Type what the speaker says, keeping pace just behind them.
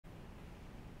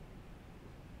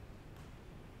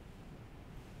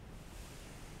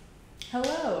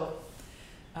Hello.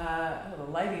 The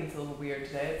lighting's a little weird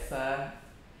today.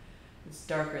 It's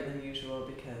darker than usual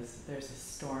because there's a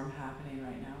storm happening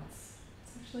right now. It's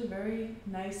actually very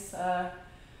nice.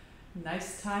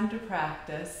 Nice time to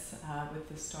practice with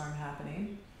the storm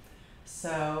happening.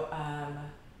 So,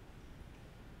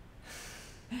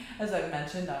 as I've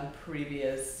mentioned on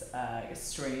previous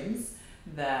streams,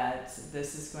 that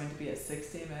this is going to be a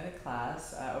 60-minute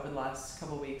class. Over the last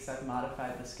couple weeks, I've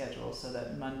modified the schedule so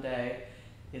that Monday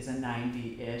is a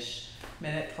 90-ish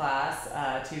minute class,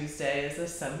 Tuesday is a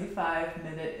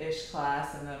 75-minute-ish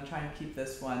class, and then I'm trying to keep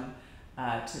this one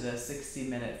to the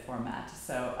 60-minute format.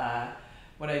 So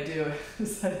what I do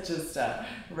is I just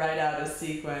write out a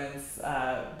sequence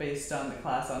based on the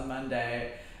class on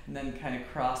Monday, and then kind of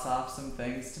cross off some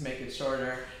things to make it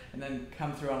shorter, and then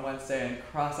come through on Wednesday and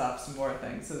cross off some more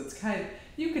things. So it's kind of,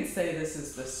 you could say this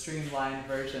is the streamlined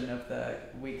version of the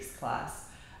week's class.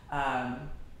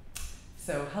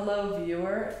 So hello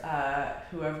viewer,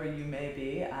 whoever you may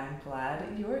be, I'm glad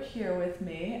you're here with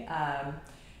me.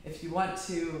 If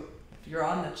you're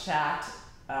on the chat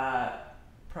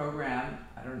program,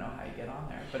 I don't know how you get on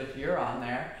there, but if you're on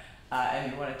there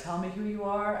and you want to tell me who you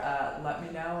are, let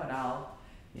me know and I'll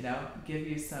give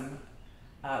you some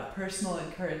personal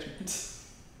encouragement.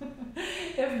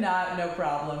 If not, no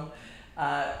problem.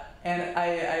 And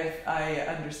I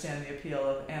understand the appeal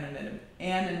of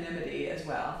anonymity as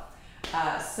well.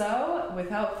 So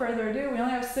without further ado, we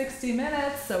only have 60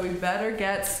 minutes, so we better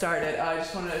get started. I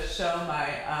just wanted to show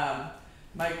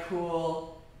my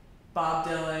cool Bob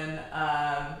Dylan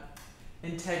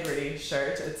Integrity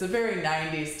shirt. It's a very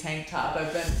 90s tank top.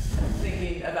 I've been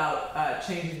thinking about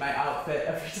changing my outfit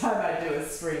every time I do a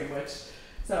stream,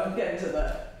 so I'm getting to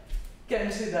the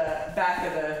back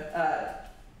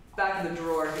of the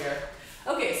drawer here.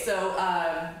 Okay, so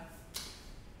I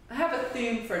have a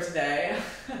theme for today.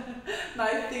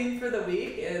 My theme for the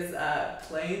week is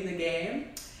playing the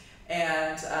game,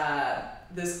 and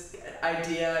this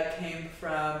idea came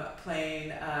from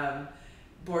playing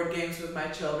board games with my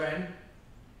children,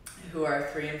 who are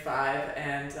 3 and 5,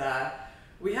 and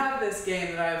we have this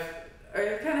game that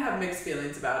I kind of have mixed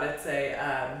feelings about.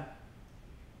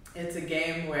 It's a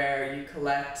game where you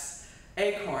collect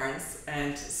acorns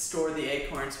and store the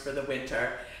acorns for the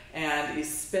winter, and you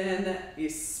spin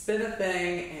a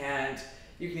thing, and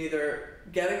you can either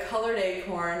get a colored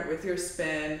acorn with your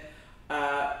spin,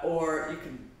 or you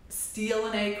can steal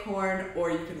an acorn,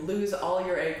 or you can lose all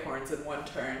your acorns in one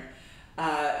turn.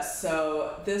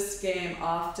 So this game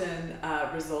often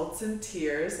results in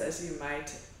tears, as you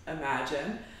might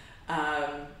imagine.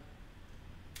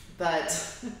 But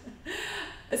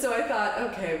so I thought,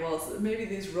 okay, well, maybe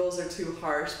these rules are too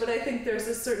harsh, but I think there's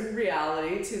a certain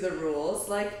reality to the rules.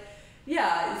 Like,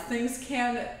 yeah, things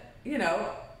can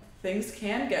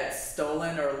get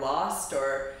stolen or lost,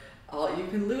 or you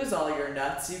can lose all your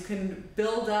nuts. You can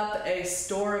build up a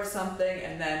store of something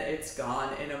and then it's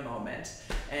gone in a moment.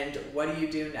 And what do you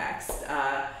do next?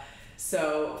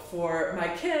 So for my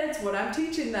kids, what I'm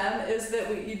teaching them is that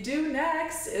what you do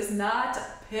next is not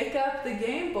pick up the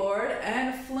game board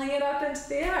and fling it up into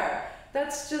the air.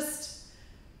 That's just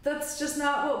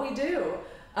not what we do.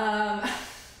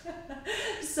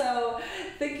 So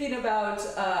thinking about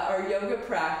our yoga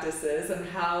practices and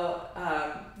how,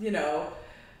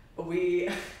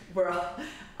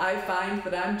 I find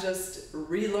that I'm just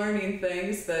relearning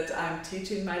things that I'm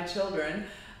teaching my children.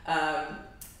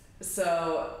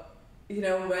 So,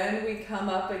 when we come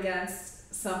up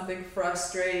against something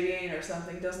frustrating or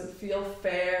something doesn't feel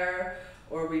fair,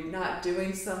 or we're not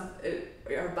doing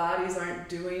our bodies aren't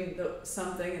doing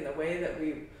something in the way that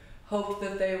we hoped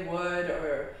that they would,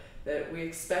 or that we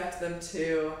expect them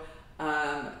to,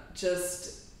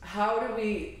 just how do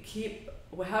we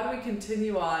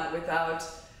continue on without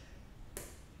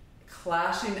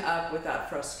clashing up with that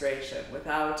frustration,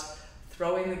 without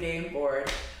throwing the game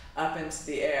board up into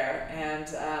the air? And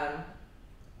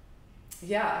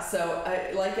so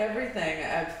like everything,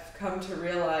 I've come to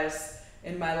realize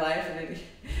in my life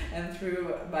and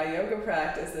through my yoga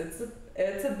practice,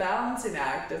 it's a balancing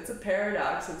act, it's a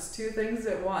paradox, it's two things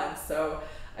at once. So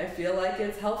I feel like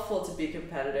it's helpful to be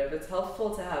competitive, it's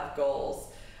helpful to have goals.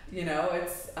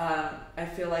 I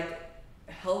feel like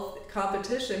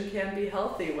competition can be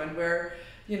healthy when we're,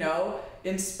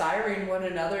 inspiring one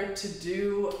another to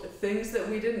do things that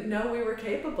we didn't know we were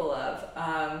capable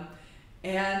of.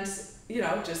 And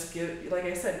just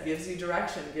gives you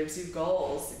direction, gives you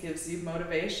goals, gives you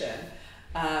motivation.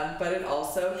 But it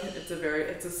also,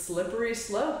 it's a slippery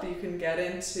slope. You can get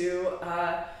into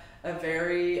a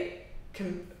very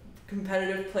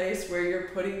competitive place where you're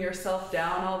putting yourself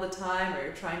down all the time, or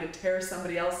you're trying to tear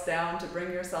somebody else down to bring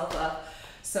yourself up.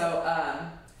 So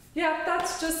yeah,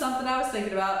 that's just something I was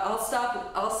thinking about.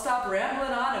 I'll stop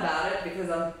rambling on about it because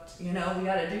we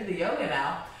got to do the yoga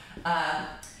now.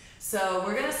 So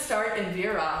we're going to start in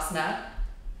Virasana.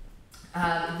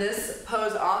 This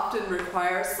pose often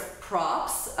requires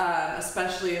props,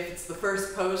 especially if it's the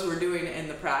first pose we're doing in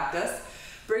the practice.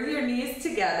 Bring your knees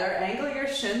together, angle your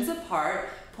shins apart,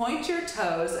 point your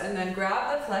toes, and then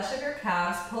grab the flesh of your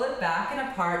calves, pull it back and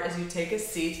apart as you take a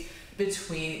seat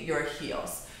between your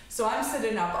heels. So I'm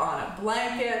sitting up on a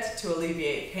blanket to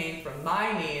alleviate pain from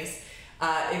my knees.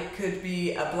 It could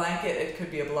be a blanket, it could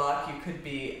be a block, you could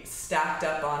be stacked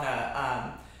up on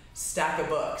a stack of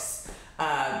books.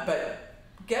 But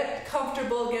get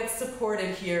comfortable, get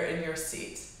supported here in your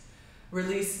seat.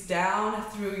 Release down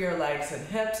through your legs and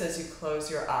hips as you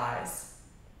close your eyes.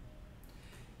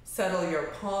 Settle your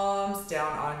palms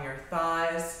down on your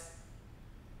thighs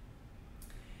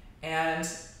and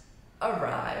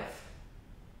arrive.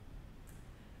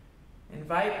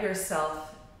 Invite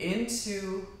yourself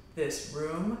into this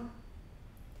room,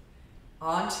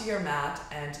 onto your mat,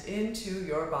 and into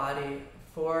your body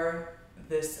for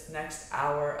this next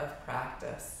hour of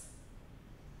practice.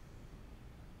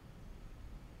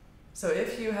 So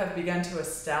if you have begun to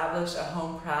establish a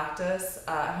home practice,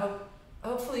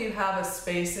 hopefully you have a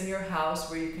space in your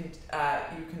house where you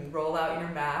can roll out your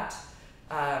mat.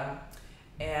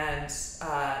 And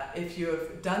if you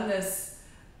have done this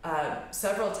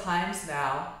several times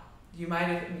now, you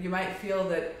might feel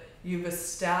that you've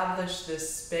established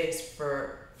this space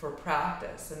for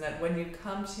practice, and that when you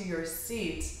come to your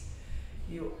seat,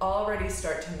 you already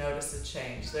start to notice a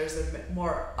change. There's a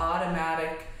more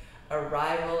automatic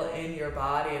arrival in your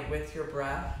body and with your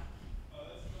breath.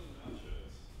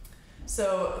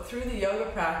 So through the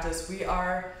yoga practice, we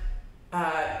are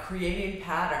creating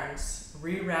patterns,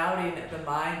 rerouting the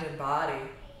mind and body.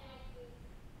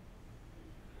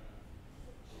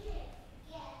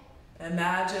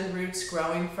 Imagine roots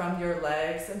growing from your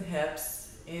legs and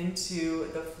hips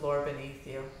into the floor beneath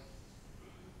you.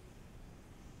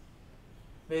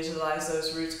 Visualize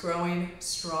those roots growing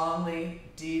strongly,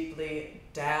 deeply,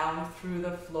 down through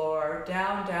the floor,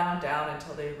 down, down, down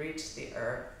until they reach the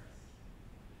earth.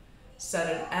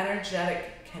 Set an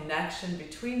energetic connection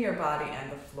between your body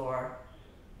and the floor,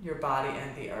 your body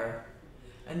and the earth.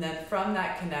 And then from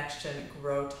that connection,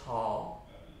 grow tall.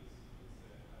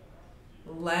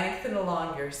 Lengthen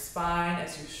along your spine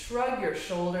as you shrug your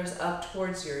shoulders up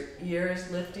towards your ears,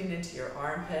 lifting into your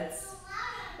armpits.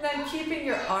 And then keeping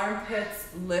your armpits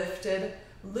lifted,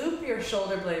 loop your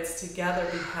shoulder blades together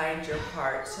behind your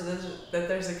heart so that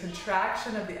there's a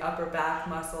contraction of the upper back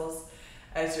muscles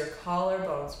as your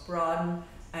collarbones broaden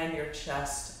and your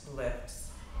chest lifts.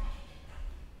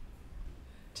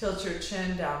 Tilt your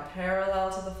chin down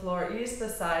parallel to the floor, ease the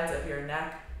sides of your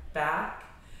neck back,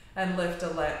 and lift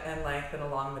and lengthen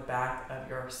along the back of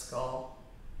your skull.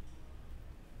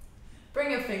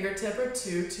 Bring a fingertip or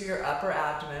two to your upper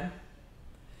abdomen.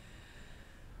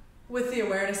 With the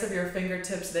awareness of your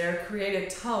fingertips there, create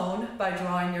a tone by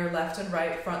drawing your left and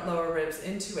right front lower ribs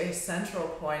into a central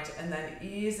point and then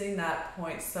easing that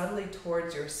point subtly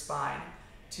towards your spine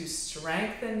to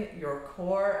strengthen your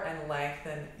core and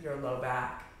lengthen your low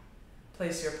back.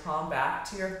 Place your palm back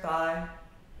to your thigh.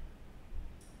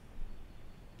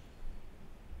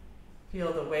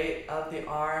 Feel the weight of the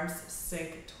arms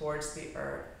sink towards the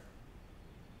earth.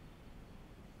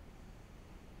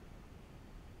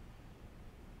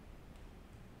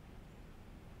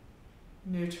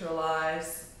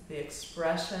 Neutralize the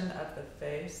expression of the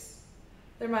face.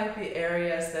 There might be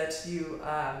areas that you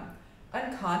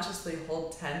unconsciously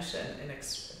hold tension in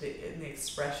the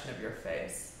expression of your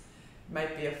face. It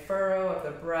might be a furrow of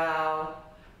the brow,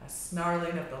 a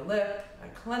snarling of the lip, a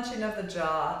clenching of the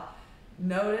jaw.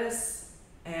 Notice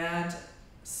and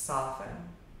soften.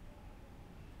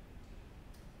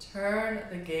 Turn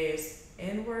the gaze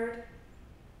inward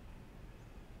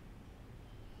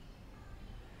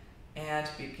and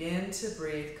begin to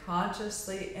breathe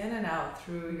consciously in and out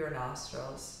through your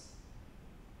nostrils.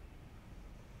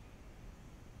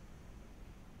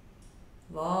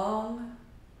 Long,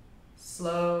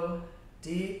 slow,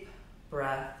 deep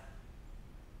breath.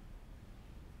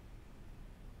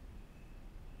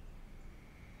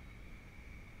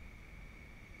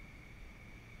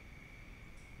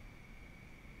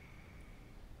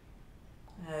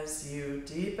 As you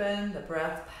deepen the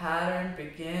breath pattern,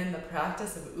 begin the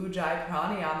practice of Ujjayi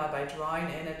Pranayama by drawing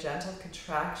in a gentle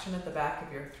contraction at the back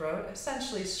of your throat,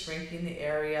 essentially shrinking the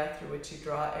area through which you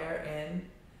draw air in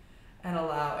and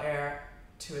allow air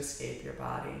to escape your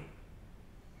body.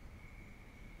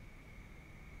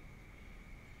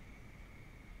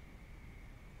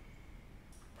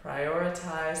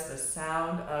 Prioritize the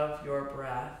sound of your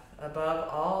breath above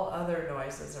all other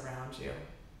noises around you.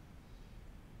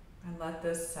 And let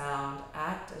this sound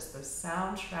act as the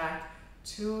soundtrack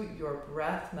to your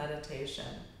breath meditation,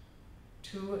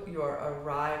 to your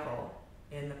arrival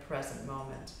in the present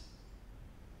moment.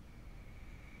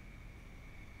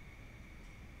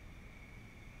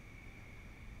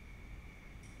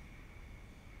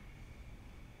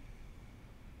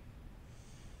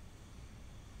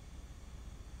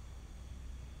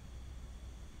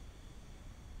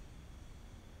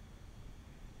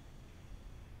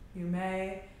 You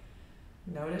may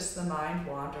notice the mind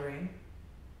wandering,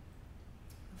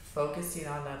 focusing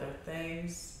on other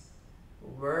things,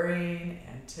 worrying,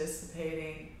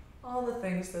 anticipating, all the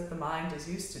things that the mind is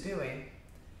used to doing.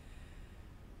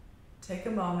 Take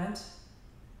a moment,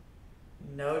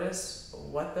 notice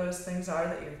what those things are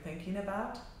that you're thinking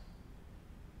about.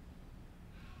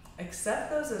 Accept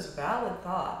those as valid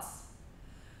thoughts,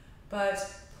 but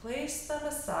place them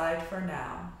aside for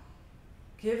now.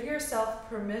 Give yourself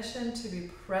permission to be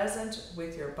present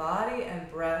with your body and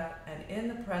breath and in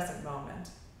the present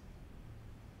moment.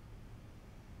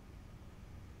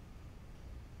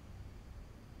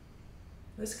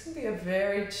 This can be a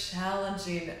very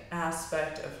challenging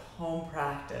aspect of home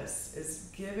practice, is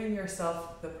giving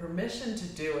yourself the permission to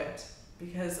do it,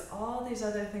 because all these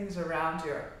other things around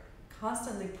you are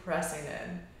constantly pressing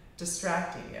in,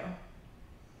 distracting you.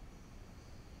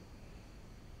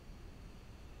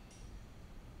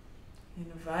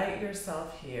 Invite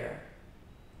yourself here.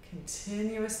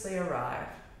 Continuously arrive.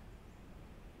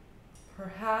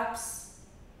 Perhaps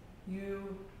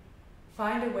you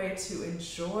find a way to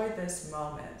enjoy this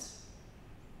moment.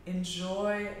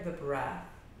 Enjoy the breath.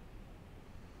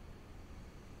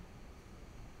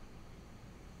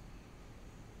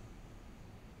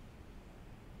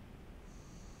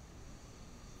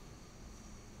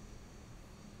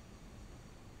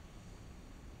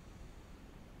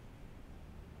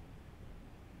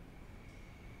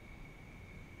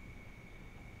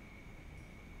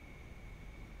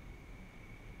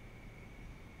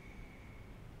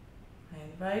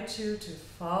 I invite you to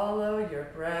follow your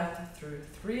breath through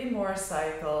 3 more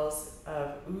cycles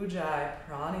of Ujjayi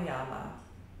Pranayama.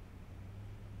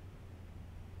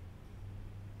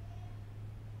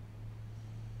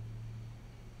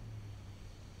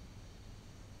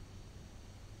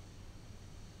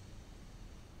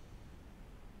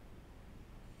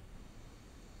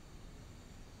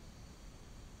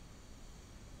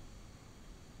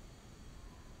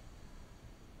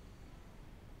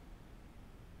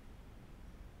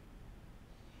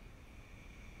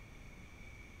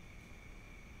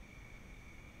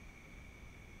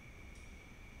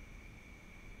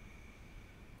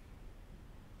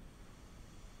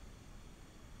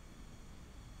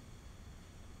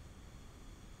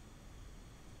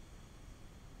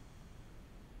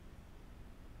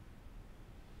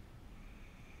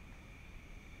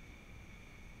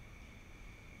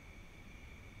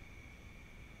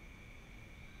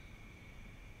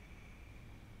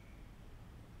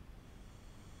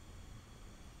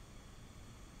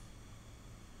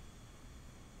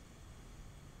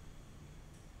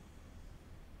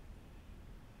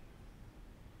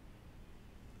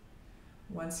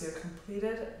 Once you've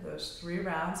completed those 3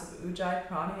 rounds of Ujjayi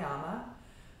Pranayama,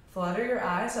 flutter your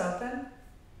eyes open,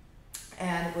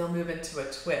 and we'll move into a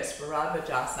twist,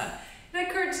 Varadvajasana. It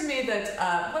occurred to me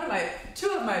that 2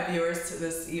 of my viewers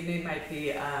this evening might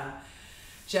be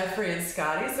Jeffrey and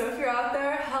Scotty. So if you're out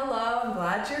there, hello, I'm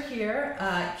glad you're here.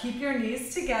 Keep your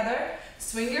knees together.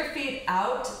 Swing your feet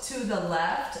out to the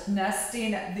left,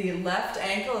 nesting the left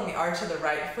ankle in the arch of the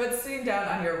right foot, sitting down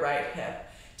on your right hip.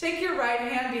 Take your right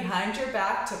hand behind your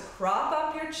back to prop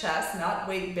up your chest, not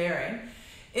weight bearing.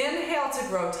 Inhale to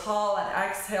grow tall, and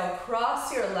exhale,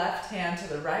 cross your left hand to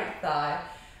the right thigh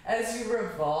as you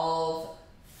revolve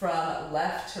from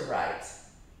left to right.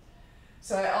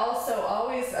 So I also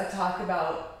always talk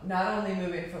about not only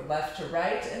moving from left to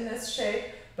right in this shape,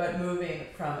 but moving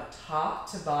from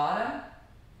top to bottom,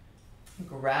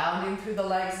 grounding through the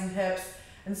legs and hips,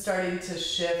 and starting to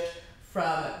shift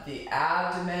from the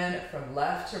abdomen, from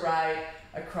left to right,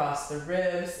 across the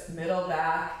ribs, middle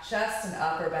back, chest and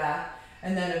upper back,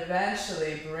 and then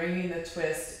eventually bringing the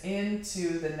twist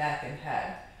into the neck and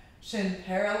head. Chin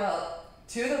parallel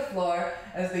to the floor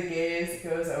as the gaze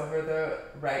goes over the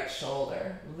right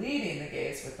shoulder, leading the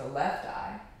gaze with the left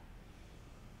eye.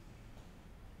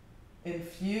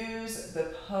 Infuse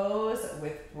the pose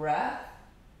with breath.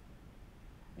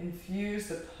 Infuse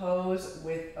the pose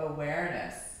with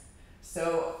awareness.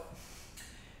 So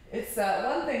it's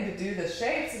one thing to do the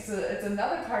shapes, it's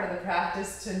another part of the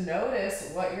practice to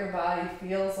notice what your body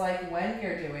feels like when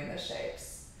you're doing the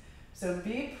shapes. So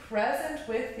be present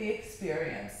with the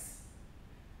experience.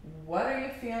 What are you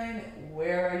feeling?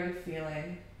 Where are you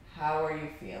feeling? How are you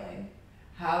feeling?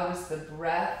 How does the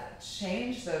breath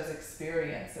change those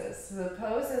experiences? So the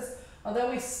poses, although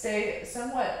we stay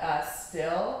somewhat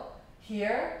still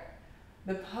here,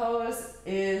 the pose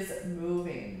is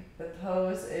moving. The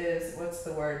pose is, what's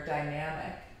the word,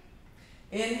 dynamic.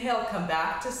 Inhale, come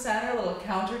back to center, a little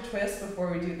counter twist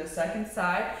before we do the second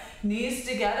side. Knees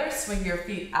together, swing your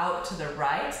feet out to the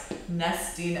right,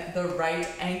 nesting the right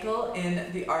ankle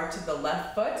in the arch of the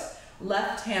left foot.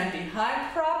 Left hand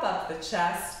behind, prop up the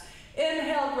chest.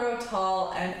 Inhale, grow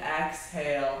tall, and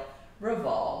exhale,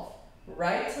 revolve.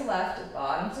 Right to left,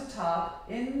 bottom to top,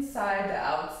 inside to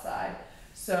outside.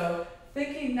 So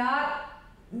thinking not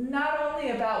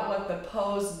only about what the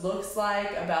pose looks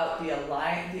like, about the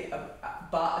alignment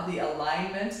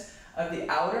of the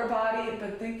outer body,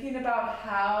 but thinking about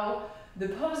how the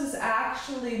pose is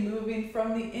actually moving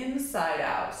from the inside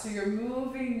out. So you're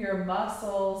moving your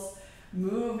muscles,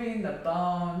 moving the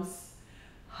bones.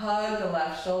 Hug the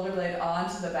left shoulder blade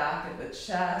onto the back of the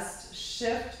chest.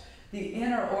 Shift the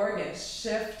inner organs.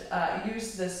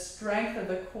 Use the strength of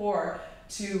the core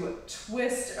to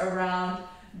twist around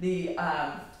the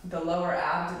lower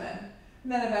abdomen.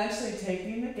 And then eventually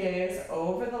taking the gaze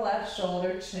over the left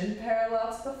shoulder, chin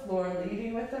parallel to the floor,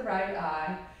 leading with the right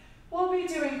eye. We'll be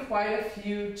doing quite a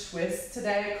few twists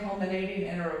today, culminating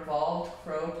in a revolved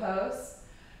crow pose.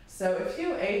 So if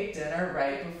you ate dinner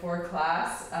right before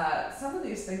class, some of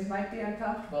these things might be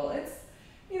uncomfortable. It's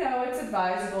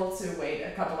advisable to wait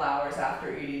a couple hours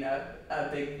after eating a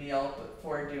big meal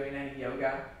before doing any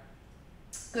yoga.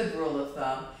 Good rule of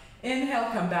thumb.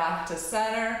 Inhale, come back to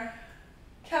center,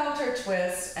 counter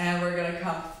twist, and we're gonna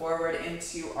come forward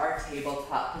into our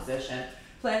tabletop position.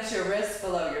 Plant your wrists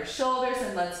below your shoulders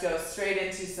and let's go straight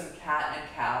into some cat and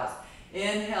cows.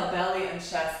 Inhale, belly and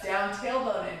chest down,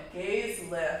 tailbone and gaze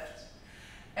lift.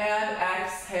 And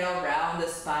exhale, round the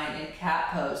spine in cat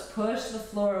pose. Push the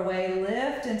floor away,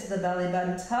 lift into the belly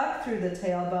button, tuck through the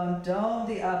tailbone, dome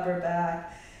the upper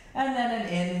back. And then an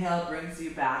inhale brings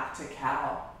you back to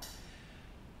cow.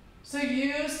 So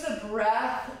use the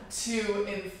breath to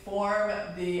inform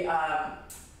the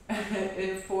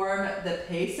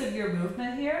pace of your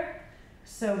movement here.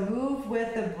 So move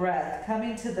with the breath,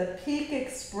 coming to the peak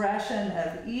expression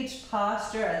of each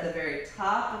posture at the very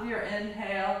top of your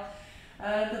inhale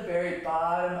and at the very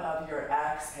bottom of your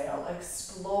exhale.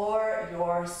 Explore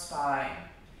your spine.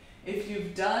 If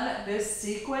you've done this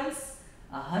sequence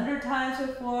 100 times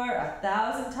before,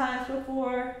 1,000 times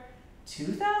before,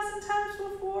 2,000 times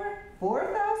before,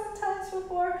 4,000 times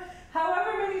before,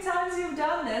 however many times you've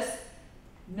done this,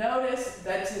 notice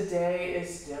that today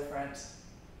is different.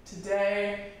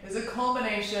 Today is a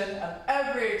culmination of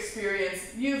every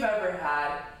experience you've ever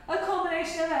had, a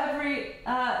culmination of every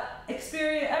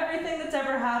experience, everything that's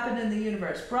ever happened in the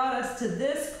universe brought us to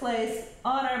this place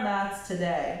on our mats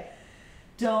today.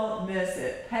 Don't miss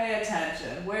it. Pay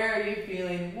attention. Where are you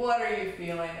feeling? What are you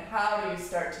feeling? How do you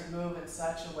start to move in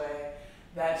such a way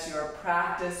that your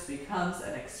practice becomes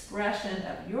an expression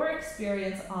of your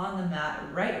experience on the mat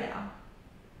right now?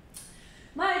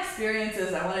 My experience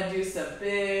is I want to do some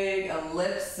big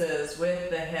ellipses with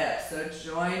the hips. So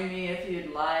join me if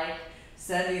you'd like,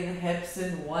 sending the hips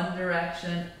in one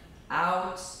direction,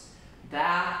 out,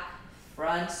 back,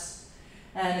 front,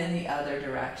 and in the other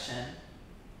direction.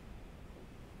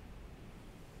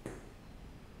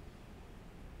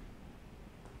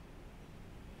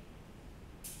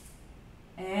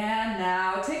 And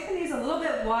now take the knees a little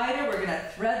bit wider. We're going to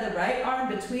thread the right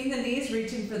arm between the knees,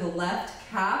 reaching for the left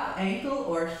calf, ankle,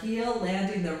 or heel,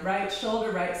 landing the right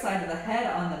shoulder, right side of the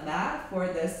head on the mat for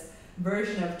this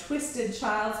version of twisted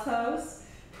child's pose.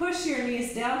 Push your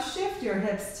knees down, shift your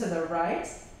hips to the right,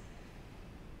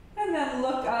 and then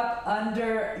look up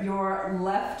under your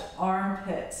left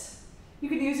armpit. You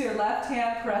can use your left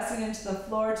hand pressing into the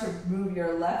floor to move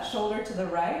your left shoulder to the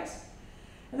right.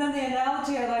 And then the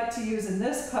analogy I like to use in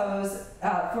this pose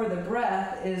for the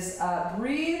breath is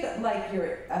breathe like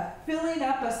you're filling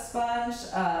up a sponge.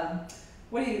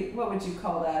 What would you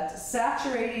call that?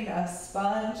 Saturating a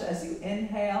sponge as you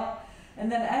inhale. And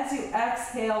then as you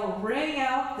exhale, wring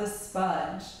out the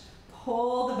sponge.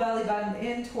 Pull the belly button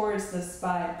in towards the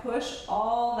spine. Push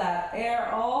all that air,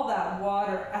 all that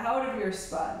water out of your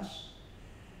sponge.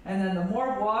 And then the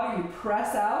more water you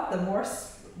press out, the more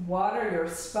water your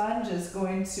sponge is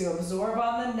going to absorb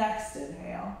on the next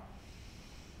inhale.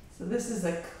 So this is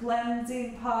a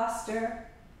cleansing posture.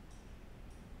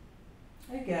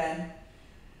 Again,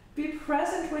 be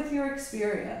present with your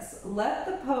experience. Let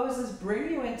the poses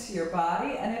bring you into your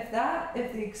body, and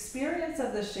if the experience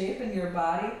of the shape in your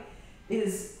body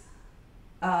is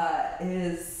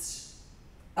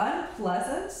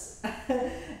unpleasant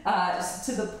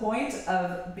to the point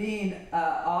of being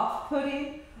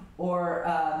off-putting or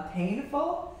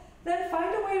painful, then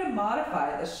find a way to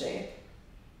modify the shape.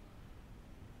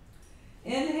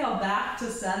 Inhale back to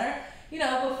center.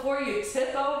 Before you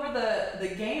tip over the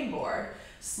game board,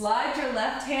 slide your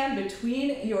left hand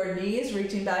between your knees,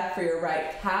 reaching back for your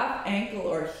right calf, ankle,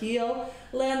 or heel.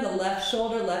 Land the left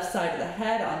shoulder, left side of the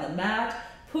head on the mat.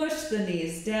 Push the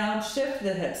knees down, shift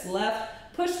the hips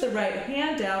left. Push the right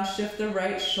hand down, shift the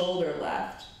right shoulder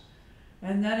left.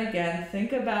 And then again,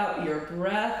 think about your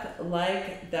breath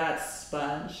like that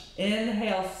sponge.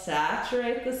 Inhale,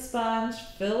 saturate the sponge,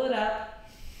 fill it up.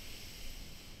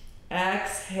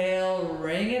 Exhale,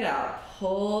 wring it out.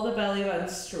 Pull the belly button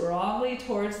strongly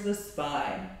towards the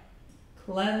spine,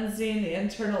 cleansing the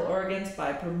internal organs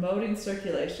by promoting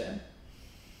circulation.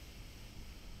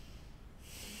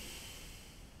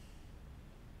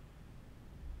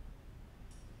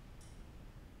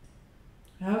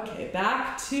 Okay,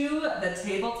 back to the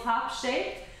tabletop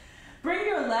shape. Bring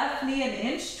your left knee an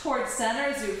inch towards center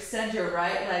as you extend your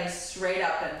right leg straight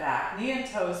up and back. Knee and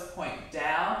toes point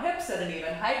down, hips at an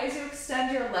even height as you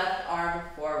extend your left arm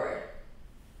forward.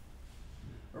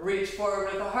 Reach forward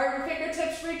with the heart and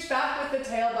fingertips, reach back with the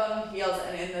tailbone, heels,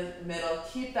 and in the middle,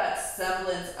 keep that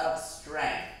semblance of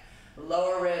strength.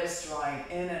 Lower ribs drawing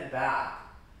in and back.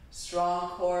 Strong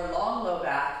core, long low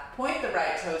back. Point the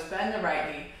right toes, bend the right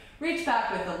knee. Reach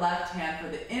back with the left hand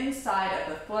for the inside of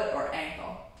the foot or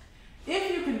ankle.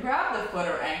 If you can grab the foot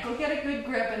or ankle, get a good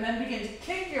grip and then begin to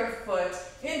kick your foot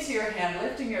into your hand,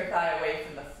 lifting your thigh away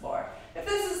from the floor. If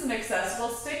this isn't accessible,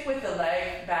 stick with the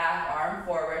leg back, arm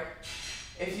forward.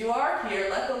 If you are here,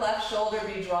 let the left shoulder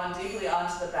be drawn deeply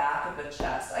onto the back of the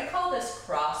chest. I call this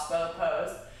crossbow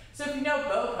pose. So if you know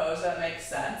bow pose, that makes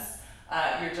sense.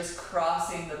 You're just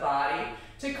crossing the body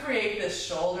to create this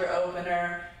shoulder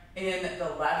opener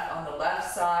on the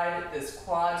left side, this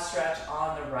quad stretch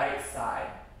on the right side.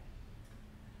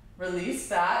 Release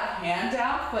that, hand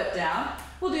down, foot down.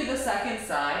 We'll do the second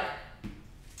side.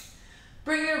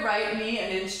 Bring your right knee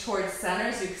an inch towards center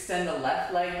as you extend the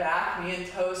left leg back, knee and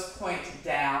toes point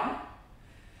down.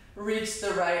 Reach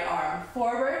the right arm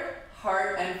forward,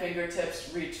 heart and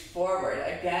fingertips reach forward.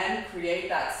 Again, create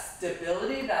that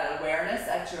stability, that awareness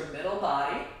at your middle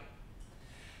body.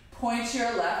 Point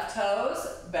your left toes,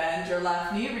 bend your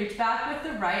left knee, reach back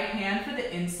with the right hand for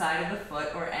the inside of the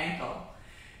foot or ankle.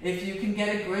 If you can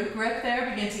get a good grip there,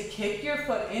 begin to kick your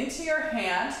foot into your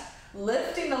hand,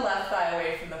 lifting the left thigh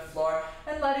away from the floor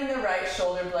and letting the right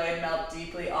shoulder blade melt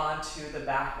deeply onto the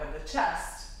back of the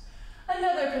chest.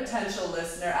 Another potential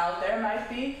listener out there might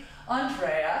be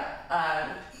Andrea,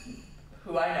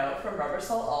 who I know from Rubber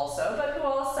Soul also, but who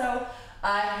also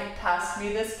passed me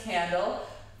this candle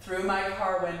through my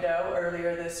car window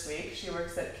earlier this week. She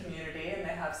works at Community and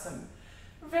they have some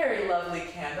very lovely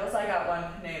candles. I got one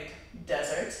named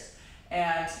Desert,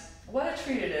 and what a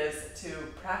treat it is to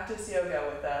practice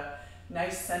yoga with a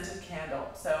nice scented candle.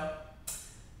 So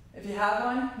if you have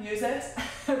one, use it.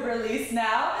 Release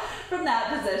now from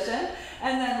that position,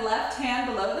 and then left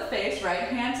hand below the face, right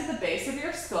hand to the base of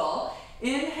your skull.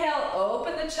 Inhale,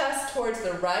 open the chest towards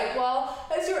the right wall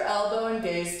as your elbow and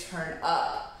gaze turn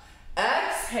up.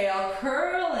 Exhale,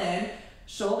 curl in,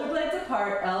 shoulder blades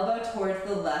apart, elbow towards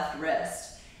the left wrist.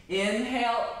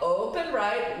 Inhale, open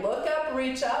right, look up,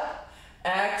 reach up.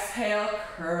 Exhale,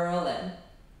 curl in.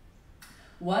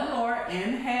 One more,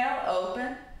 inhale,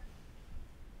 open.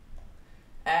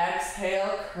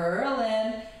 Exhale, curl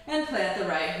in, and plant the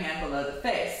right hand below the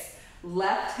face.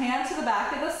 Left hand to the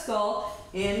back of the skull.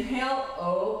 Inhale,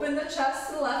 open the chest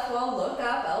to the left wall, look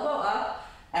up, elbow up.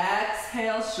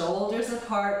 Exhale, shoulders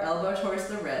apart, elbow towards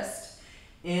the wrist.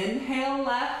 Inhale,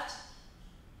 left.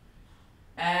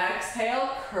 Exhale,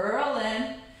 curl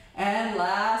in. And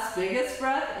last, biggest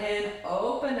breath in,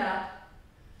 open up.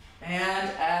 And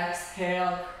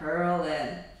exhale, curl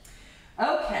in.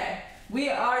 Okay, we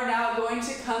are now going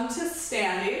to come to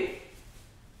standing.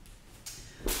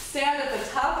 Stand at the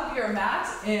top of your mat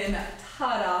in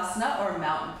Tadasana or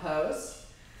mountain pose.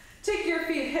 Take your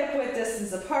feet hip-width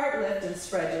distance apart, lift and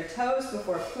spread your toes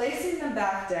before placing them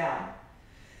back down.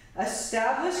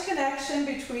 Establish connection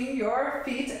between your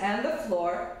feet and the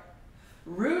floor.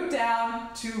 Root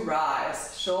down to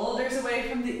rise. Shoulders away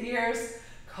from the ears,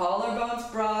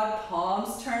 collarbones broad,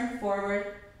 palms turned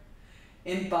forward.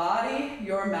 Embody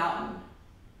your mountain.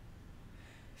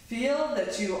 Feel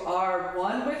that you are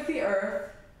one with the earth,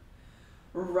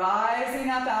 Rising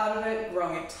up out of it,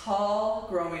 growing tall,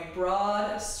 growing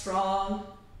broad, strong.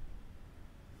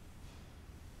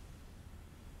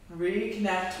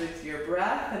 Reconnect with your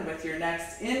breath, and with your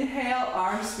next inhale,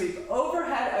 arms sweep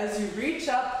overhead as you reach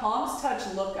up, palms touch,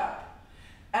 look up.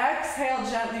 Exhale,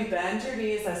 gently bend your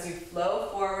knees as you flow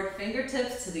forward,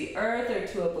 fingertips to the earth or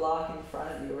to a block in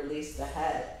front of you. Release the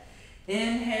head.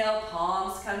 Inhale,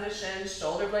 palms come to shin,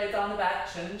 shoulder blades on the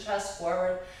back, chin and chest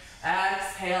forward.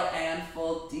 Exhale and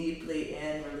fold deeply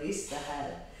in, release the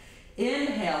head.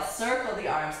 Inhale, circle the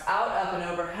arms out, up and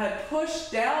overhead, push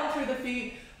down through the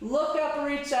feet, look up,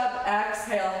 reach up.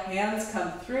 Exhale, hands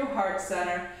come through heart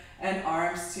center and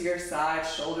arms to your side,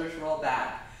 shoulders roll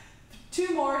back.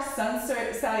 2 more, sun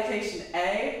salutation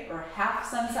A or half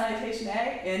sun salutation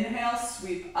A. Inhale,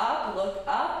 sweep up, look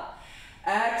up.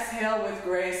 Exhale with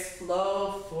grace,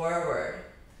 flow forward.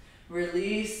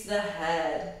 Release the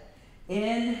head.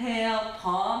 Inhale,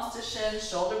 palms to shin,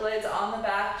 shoulder blades on the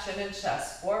back, chin and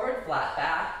chest forward, flat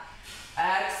back.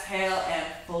 Exhale and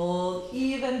fold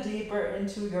even deeper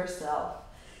into yourself.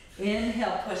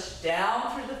 Inhale, push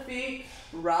down through the feet,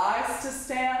 rise to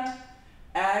stand.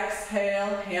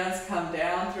 Exhale, hands come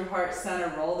down through heart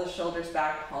center, roll the shoulders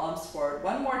back, palms forward.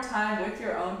 One more time with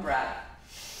your own breath.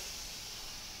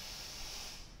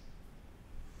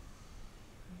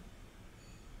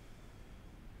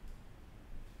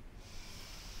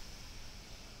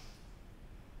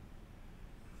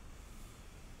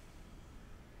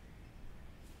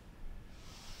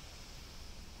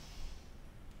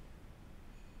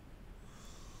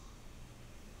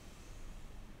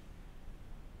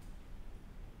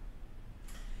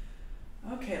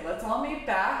 Okay, let's all meet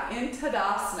back in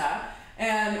Tadasana,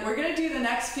 and we're going to do the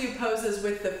next few poses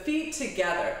with the feet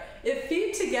together. If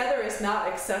feet together is not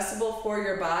accessible for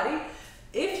your body,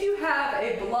 if you have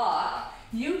a block,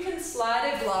 you can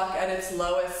slide a block at its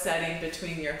lowest setting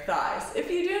between your thighs.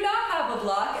 If you do not have a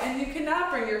block and you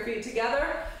cannot bring your feet together,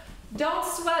 don't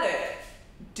sweat it.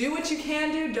 Do what you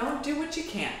can do, don't do what you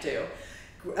can't do.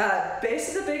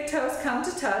 Base of the big toes come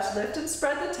to touch, lift and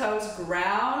spread the toes,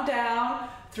 ground down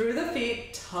through the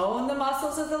feet, tone the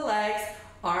muscles of the legs,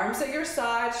 arms at your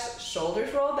sides,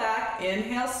 shoulders roll back.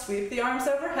 Inhale, sweep the arms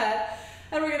overhead,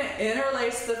 and we're going to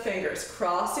interlace the fingers,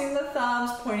 crossing the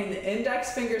thumbs, pointing the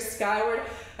index fingers skyward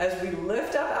as we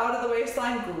lift up out of the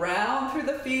waistline, ground through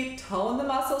the feet, tone the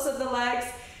muscles of the legs.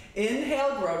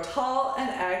 Inhale, grow tall, and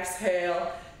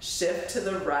exhale, shift to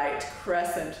the right,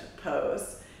 crescent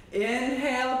pose.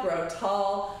 Inhale, grow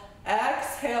tall.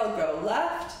 Exhale, go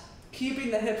left,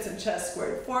 keeping the hips and chest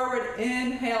squared forward.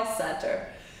 Inhale, center.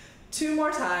 2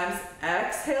 more times.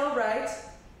 Exhale, right.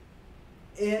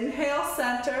 Inhale,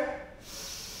 center.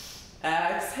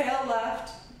 Exhale,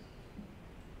 left.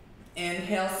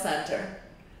 Inhale, center.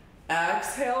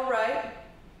 Exhale, right.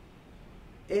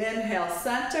 Inhale,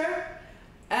 center.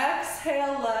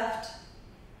 Exhale, left.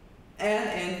 And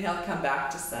inhale, come back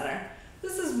to center.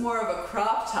 This is more of a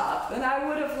crop top than I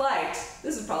would have liked.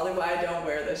 This is probably why I don't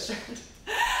wear this shirt.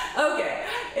 Okay,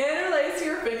 interlace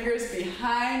your fingers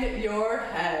behind your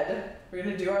head. We're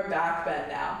gonna do our back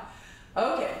bend now.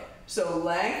 Okay, so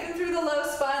lengthen through the low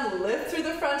spine, lift through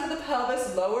the front of the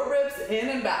pelvis, lower ribs in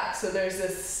and back. So there's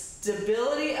this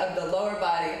stability of the lower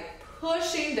body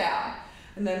pushing down.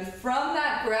 And then from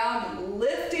that ground,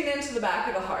 lifting into the back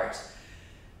of the heart.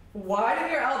 Widen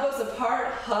your elbows apart,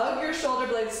 hug your shoulder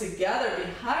blades together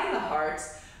behind the heart,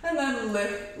 and then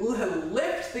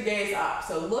lift the gaze up.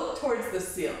 So look towards the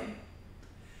ceiling.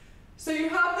 So you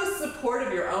have the support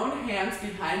of your own hands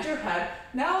behind your head.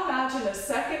 Now imagine a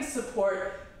second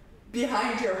support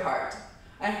behind your heart.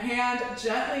 A hand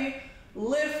gently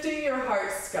lifting your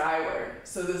heart skyward.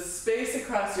 So the space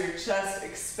across your chest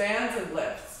expands and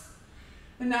lifts.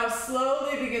 And now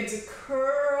slowly begin to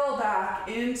curl back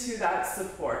into that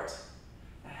support.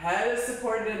 The head is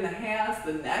supported in the hands,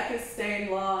 the neck is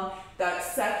staying long. That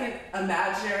second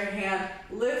imaginary hand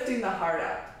lifting the heart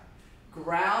up.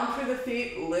 Ground through the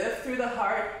feet, lift through the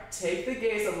heart. Take the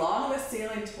gaze along the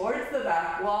ceiling towards the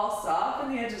back wall.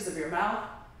 Soften the edges of your mouth.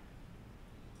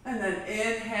 And then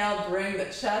inhale, bring the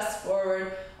chest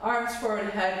forward, arms forward,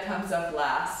 head comes up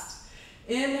last.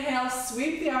 Inhale,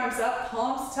 sweep the arms up,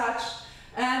 palms touch.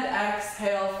 And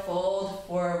exhale, fold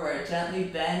forward, gently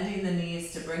bending the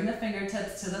knees to bring the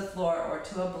fingertips to the floor or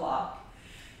to a block.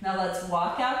 Now let's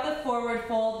walk out the forward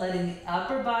fold, letting the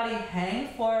upper body hang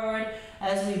forward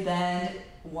as we bend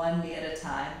one knee at a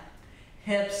time.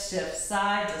 Hips shift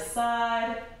side to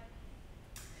side,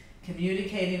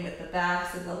 communicating with the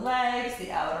backs of the legs,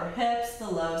 the outer hips, the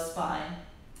low spine.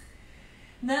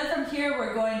 And then from here,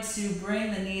 we're going to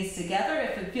bring the knees together.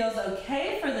 If it feels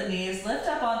okay for the knees, lift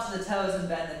up onto the toes and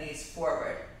bend the knees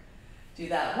forward. Do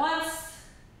that once.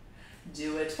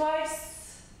 Do it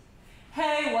twice.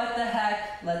 Hey, what the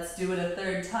heck? Let's do it a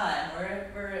third time.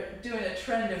 We're doing a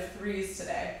trend of 3s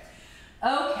today.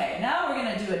 Okay, now we're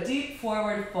going to do a deep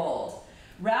forward fold.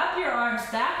 Wrap your arms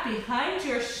back behind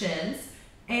your shins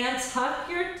and tuck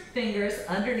your fingers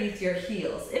underneath your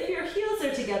heels. If your heels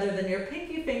are together, then your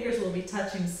pinky fingers will be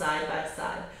touching side by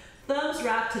side. Thumbs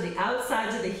wrap to the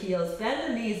outsides of the heels.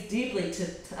 Bend the knees deeply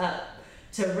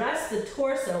to rest the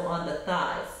torso on the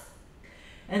thighs.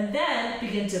 And then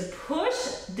begin to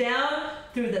push down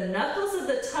through the knuckles of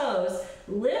the toes,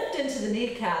 lift into the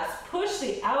kneecaps, push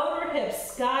the outer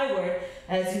hips skyward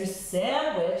as you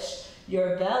sandwich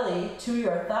your belly to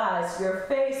your thighs, your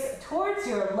face towards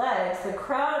your legs, the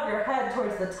crown of your head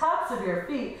towards the tops of your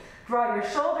feet. Draw your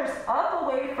shoulders up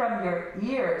away from your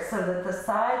ears so that the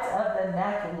sides of the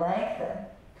neck lengthen.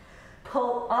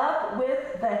 Pull up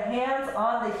with the hands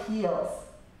on the heels.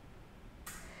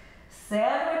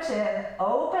 Sandwich in,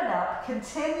 open up,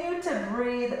 continue to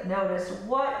breathe. Notice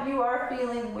what you are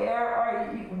feeling,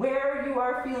 where you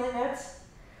are feeling it.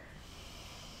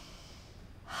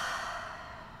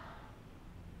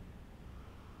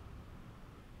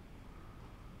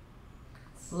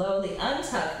 Slowly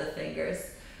untuck the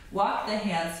fingers. Walk the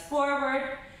hands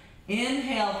forward.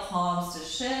 Inhale, palms to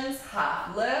shins,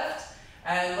 half lift.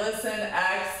 And listen,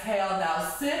 exhale. Now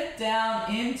sit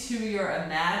down into your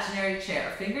imaginary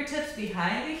chair. Fingertips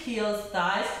behind the heels,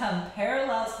 thighs come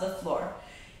parallel to the floor.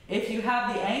 If you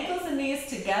have the ankles and knees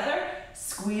together,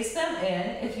 squeeze them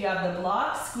in. If you have the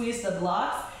blocks, squeeze the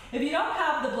blocks. If you don't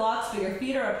have the blocks but your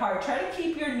feet are apart, try to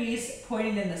keep your knees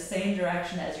pointing in the same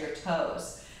direction as your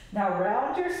toes. Now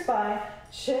round your spine,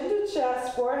 chin to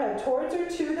chest, forehead towards or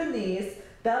to the knees,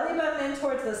 belly button in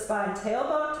towards the spine,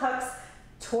 tailbone tucks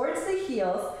towards the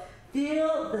heels.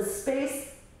 Feel the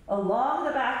space along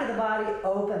the back of the body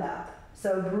open up.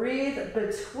 So breathe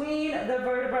between the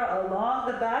vertebrae along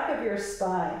the back of your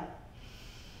spine.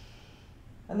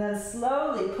 And then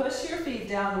slowly push your feet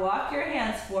down, walk your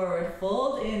hands forward,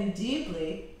 fold in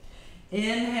deeply.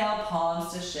 Inhale,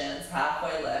 palms to shins,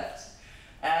 halfway lift.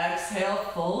 Exhale,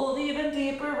 fold even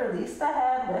deeper, release the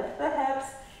head, lift the hips.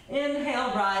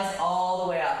 Inhale, rise all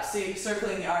the way up. So you're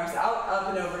circling the arms out, up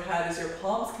and overhead as your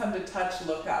palms come to touch,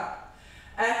 look up.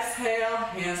 Exhale,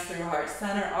 hands through heart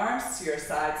center, arms to your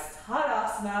sides,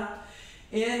 Tadasana.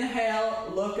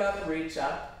 Inhale, look up, reach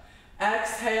up.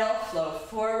 Exhale, flow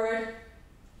forward.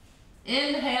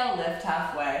 Inhale, lift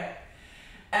halfway.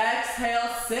 Exhale,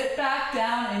 sit back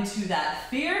down into that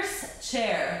fierce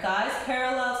chair, thighs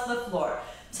parallel to the floor.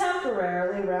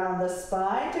 Temporarily round the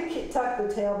spine to tuck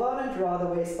the tailbone and draw the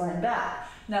waistline back.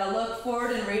 Now look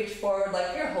forward and reach forward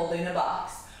like you're holding a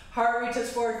box. Heart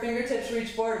reaches forward, fingertips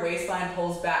reach forward, waistline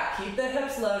pulls back. Keep the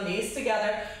hips low, knees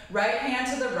together, right hand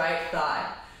to the right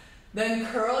thigh. Then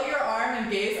curl your arm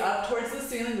and gaze up towards the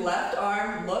ceiling, left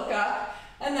arm, look up,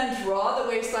 and then draw the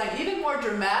waistline even more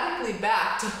dramatically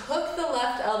back to hook the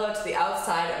left elbow to the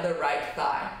outside of the right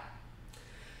thigh.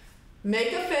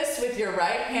 Make a fist with your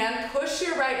right hand. Push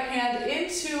your right hand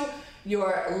into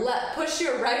your push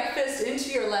your right fist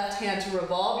into your left hand to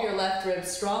revolve your left rib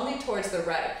strongly towards the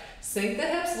right. Sink the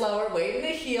hips lower, weight in the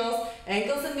heels,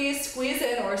 ankles and knees squeeze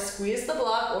in or squeeze the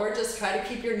block, or just try to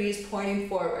keep your knees pointing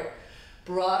forward.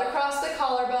 Broad across the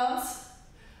collarbones.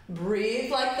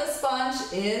 Breathe like the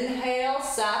sponge. Inhale,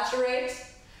 saturate.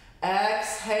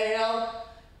 Exhale,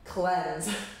 cleanse.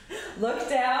 Look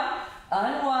down.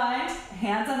 Unwind,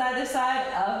 hands on either side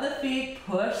of the feet,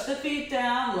 push the feet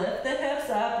down, lift the hips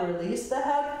up, release the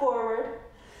head forward.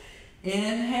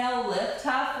 Inhale, lift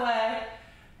halfway,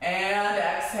 and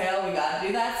exhale. We gotta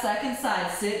do that second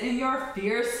side. Sit in your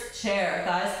fierce chair,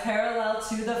 thighs parallel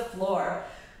to the floor.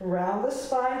 Round the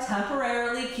spine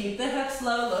temporarily, keep the hips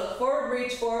low, look forward,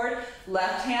 reach forward,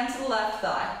 left hand to the left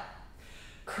thigh.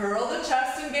 Curl the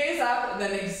chest and gaze up,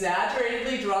 then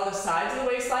exaggeratedly draw the sides of the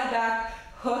waistline back.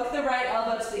 Hook the right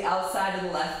elbow to the outside of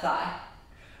the left thigh.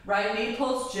 Right knee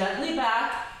pulls gently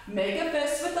back. Make a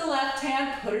fist with the left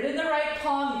hand. Put it in the right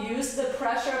palm. Use the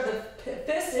pressure of the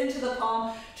fist into the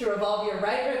palm to revolve your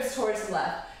right ribs towards the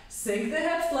left. Sink the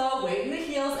hips low. Weight in the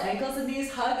heels. Ankles and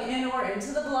knees hug in or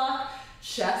into the block.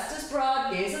 Chest is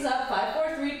broad. Gaze is up. 5,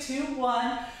 4, 3, 2,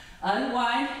 1.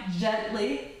 Unwind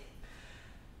gently.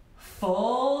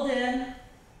 Fold in.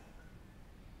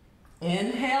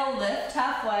 Inhale, lift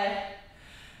halfway.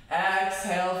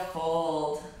 Exhale,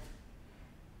 fold.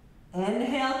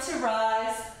 Inhale to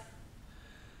rise.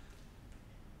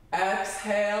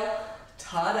 Exhale,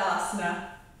 Tadasana.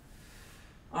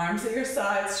 Arms at your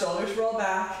sides, shoulders roll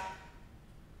back.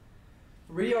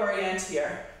 Reorient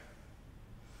here.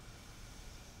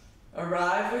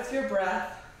 Arrive with your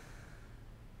breath.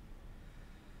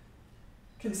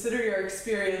 Consider your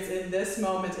experience in this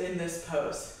moment, in this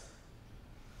pose.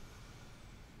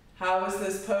 How is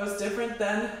this pose different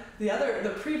than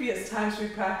the previous times we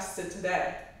practiced it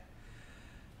today?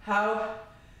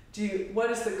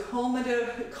 What is the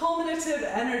culminative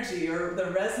energy or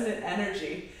the resonant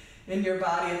energy in your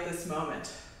body at this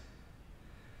moment?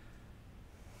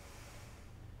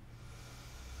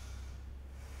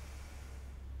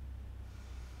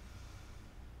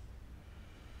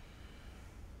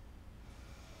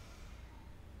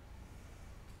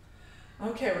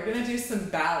 Okay, we're gonna do some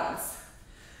balance.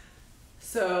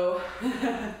 So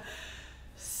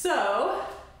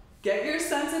get your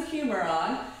sense of humor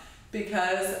on,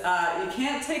 because you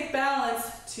can't take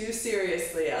balance too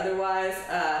seriously, otherwise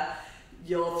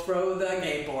you'll throw the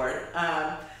game board.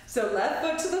 So left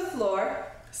foot to the floor,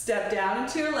 step down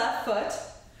into your left foot,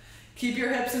 keep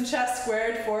your hips and chest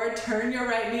squared forward, turn your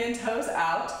right knee and toes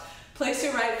out, place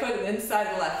your right foot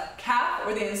inside the left calf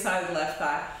or the inside of the left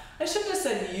thigh. I shouldn't have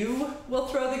said you will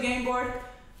throw the game board.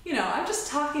 You know, I'm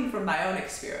just talking from my own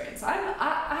experience. I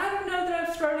don't know that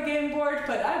I've thrown a game board,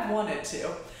 but I've wanted to.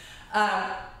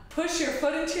 Push your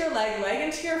foot into your leg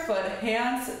into your foot,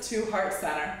 hands to heart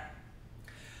center.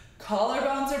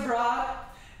 Collarbones are broad,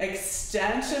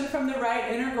 extension from the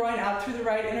right inner groin out through the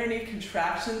right inner knee,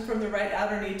 contraction from the right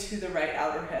outer knee to the right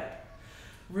outer hip.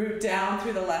 Root down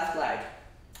through the left leg.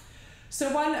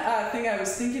 So one thing I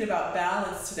was thinking about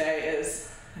balance today is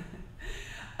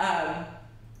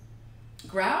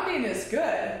grounding is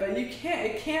good, but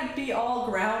it can't be all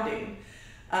grounding.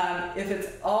 If it's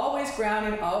always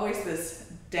grounding, always this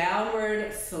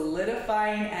downward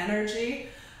solidifying energy,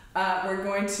 we're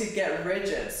going to get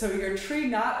rigid. So your tree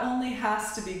not only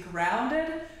has to be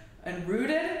grounded and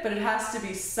rooted, but it has to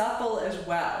be supple as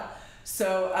well.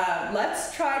 So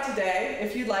let's try today.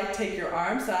 If you'd like, take your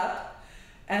arms up.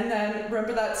 And then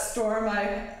remember that storm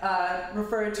I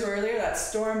referred to earlier? That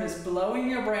storm is blowing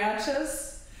your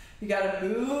branches. You got to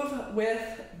move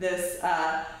with this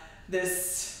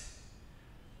this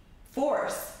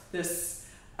force, this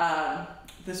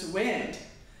wind.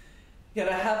 You got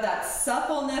to have that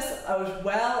suppleness as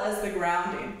well as the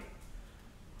grounding.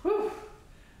 Whew.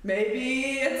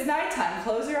 Maybe it's nighttime.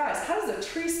 Close your eyes. How does a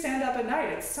tree stand up at night?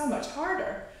 It's so much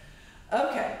harder.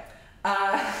 Okay.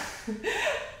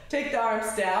 Take the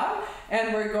arms down,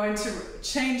 and we're going to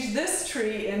change this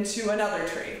tree into another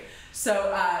tree. So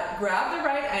grab the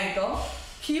right ankle,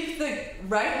 keep the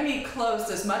right knee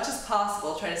closed as much as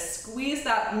possible. Try to squeeze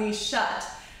that knee shut,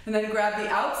 and then grab the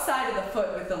outside of the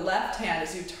foot with the left hand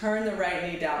as you turn the right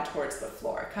knee down towards the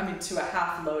floor, coming to a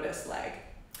half lotus leg.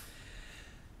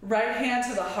 Right hand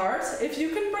to the heart. If you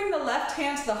can bring the left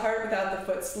hand to the heart without the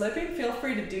foot slipping, feel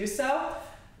free to do so.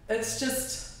 It's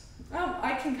just,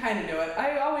 I can kind of do it.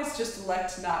 I always just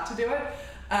elect not to do it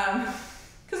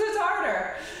because it's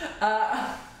harder.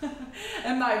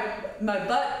 And my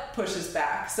butt pushes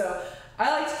back. So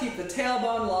I like to keep the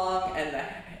tailbone long and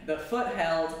the foot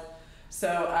held.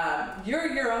 So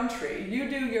you're your own tree. You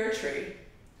do your tree.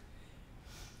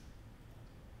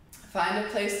 Find a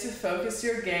place to focus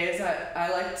your gaze. I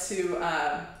like to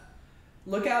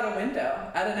look out a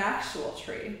window at an actual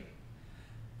tree.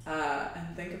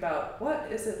 And think about,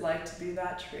 what is it like to be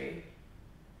that tree?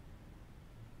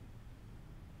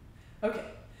 Okay,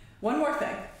 one more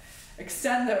thing.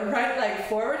 Extend the right leg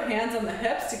forward, hands on the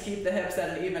hips to keep the hips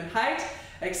at an even height.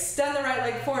 Extend the right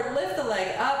leg forward, lift the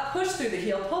leg up, push through the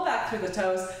heel, pull back through the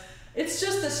toes. It's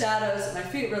just the shadows. My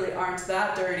feet really aren't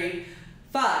that dirty.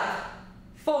 5,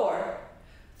 4,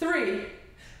 3,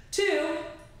 2,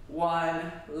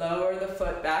 1. Lower the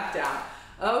foot back down.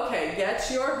 Okay,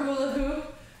 get your hula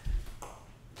hoop,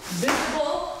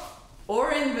 visible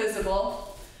or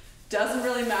invisible. Doesn't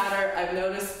really matter. I've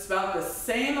noticed it's about the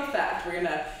same effect. We're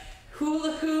gonna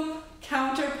hula hoop,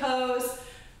 counter pose,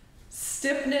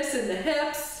 stiffness in the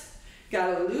hips.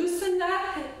 Gotta loosen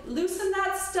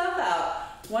that stuff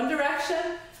out. One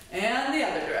direction and the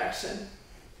other direction.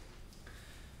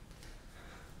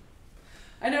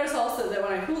 I notice also that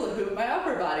when I hula hoop, my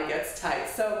upper body gets tight.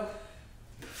 So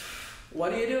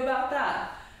what do you do about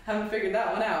that? Haven't figured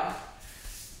that one out.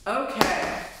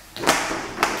 Okay.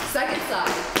 Second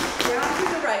side. Ground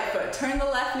through the right foot. Turn the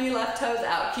left knee, left toes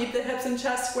out. Keep the hips and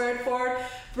chest squared forward.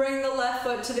 Bring the left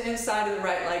foot to the inside of the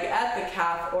right leg at the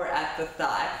calf or at the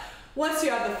thigh. Once you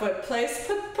have the foot placed,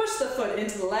 push the foot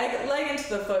into the leg into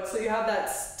the foot so you have that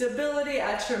stability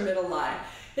at your middle line.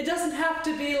 It doesn't have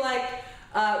to be like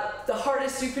the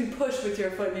hardest you can push with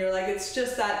your foot in your leg. It's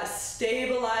just that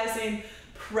stabilizing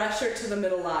pressure to the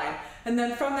middle line. And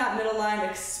then from that middle line,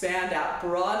 expand out,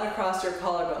 broaden across your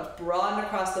collarbones, broaden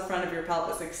across the front of your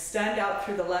pelvis, extend out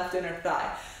through the left inner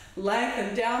thigh,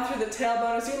 lengthen down through the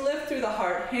tailbone as you lift through the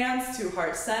heart, hands to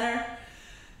heart center,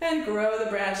 and grow the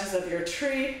branches of your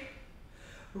tree.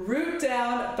 Root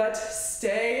down, but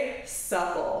stay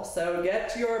supple. So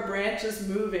get your branches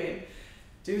moving.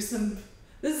 This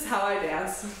is how I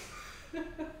dance.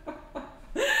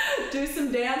 Do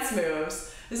some dance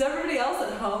moves. Is everybody else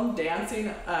at home dancing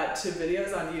to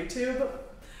videos on YouTube?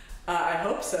 I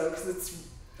hope so, because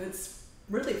it's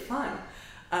really fun.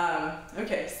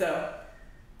 Okay, so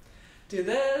do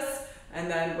this, and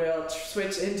then we'll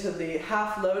switch into the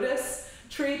half lotus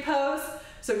tree pose.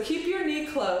 So keep your knee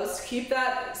closed, keep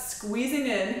that squeezing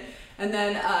in, and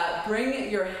then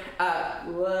bring your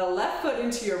left foot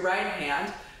into your right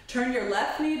hand, turn your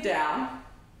left knee down,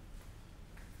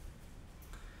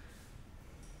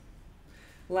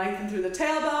 lengthen through the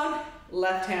tailbone,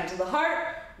 left hand to the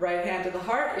heart, right hand to the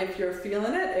heart if you're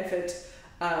feeling it, if it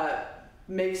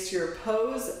makes your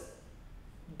pose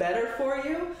better for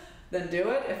you, then do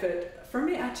it. For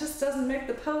me, it just doesn't make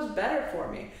the pose better for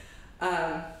me.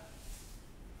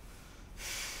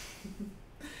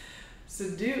 So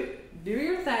do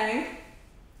your thing.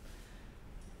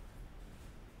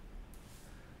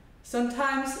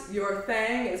 Sometimes your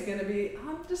thing is going to be,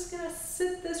 I'm just going to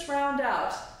sit this round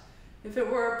out. If it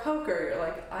were a poker, you're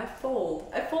like, I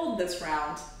fold this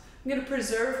round. I'm going to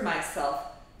preserve myself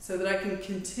so that I can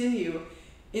continue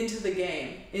into the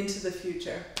game, into the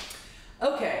future.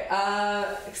 Okay,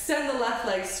 extend the left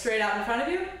leg straight out in front of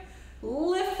you.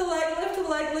 Lift the leg, lift the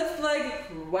leg, lift the leg.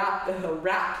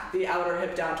 Wrap the outer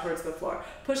hip down towards the floor.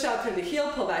 Push out through the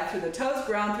heel, pull back through the toes,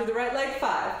 ground through the right leg.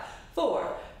 5,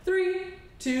 4, 3,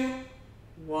 2,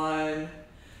 1.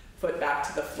 Foot back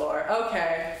to the floor.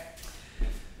 Okay.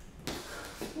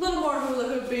 A little more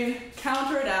hula hooping,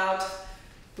 counter it out,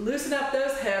 loosen up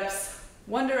those hips,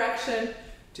 one direction,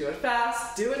 do it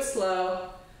fast, do it slow,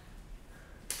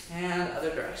 and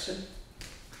other direction.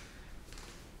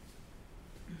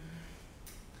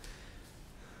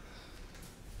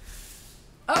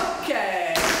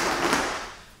 Okay,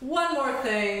 one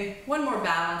more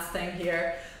balance thing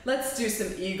here. Let's do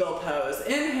some eagle pose.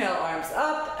 Inhale, arms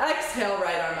up, exhale,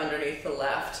 right arm underneath the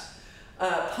left.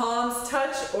 Palms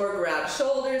touch or grab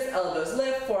shoulders, elbows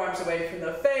lift, forearms away from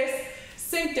the face.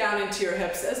 Sink down into your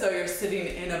hips as though you're sitting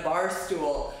in a bar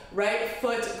stool. Right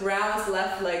foot grounds,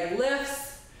 left leg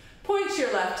lifts. Point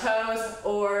your left toes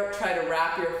or try to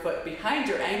wrap your foot behind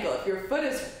your ankle. If your foot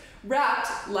is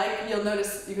wrapped, like you'll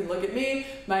notice, you can look at me,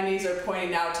 my knees are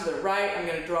pointing out to the right. I'm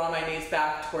going to draw my knees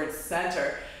back towards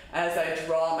center. As I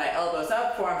draw my elbows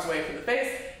up, forearms away from the face,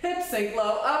 hips sink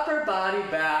low, upper body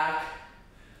back.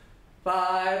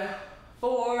 5,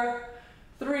 4,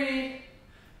 3,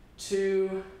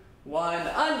 2, 1.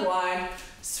 Unwind.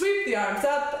 Sweep the arms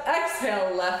up.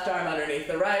 Exhale, left arm underneath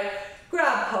the right.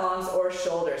 Grab palms or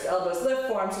shoulders. Elbows lift,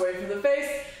 forearms away from the face.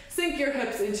 Sink your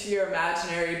hips into your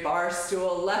imaginary bar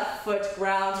stool. Left foot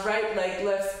grounds, right leg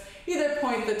lifts. Either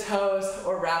point the toes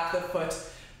or wrap the foot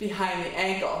behind the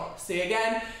ankle. See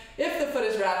again, if the foot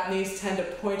is wrapped, knees tend to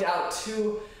point out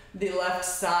to the left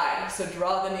side. So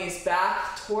draw the knees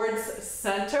back towards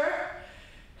center,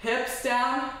 hips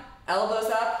down, elbows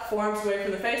up, forearms away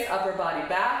from the face, upper body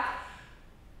back.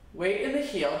 Weight in the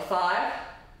heel. 5,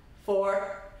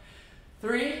 4,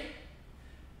 3,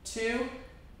 2,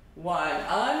 1.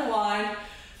 Unwind.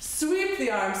 Sweep the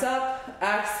arms up.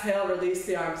 Exhale, release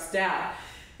the arms down.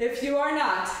 If you are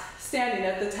not standing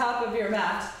at the top of your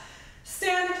mat,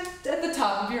 stand at the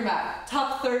top of your mat,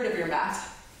 top third of your mat.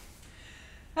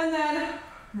 And then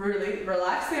really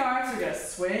relax the arms. We're going to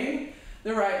swing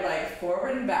the right leg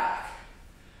forward and back.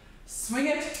 Swing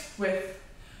it with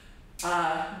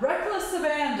reckless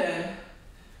abandon.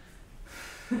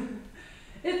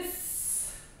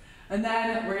 And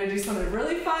then we're going to do something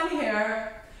really fun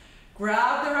here.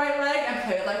 Grab the right leg and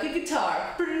play it like a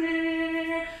guitar.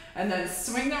 And then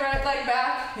swing the right leg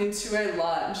back into a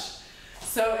lunge.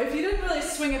 So if you didn't really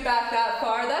swing it back that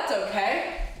far, that's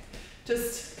okay.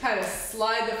 Just kind of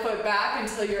slide the foot back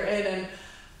until you're in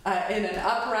an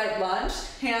upright lunge.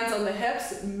 Hands on the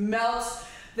hips, melt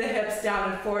the hips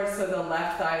down and forward so the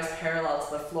left thigh is parallel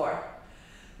to the floor.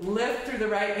 Lift through the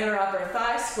right inner upper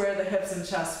thigh, square the hips and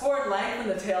chest forward, lengthen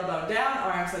the tailbone down,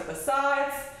 arms at the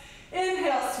sides.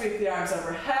 Inhale, sweep the arms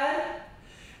overhead.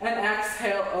 And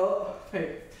exhale,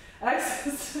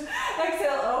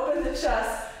 exhale, open the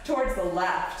chest towards the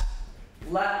left.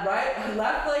 Left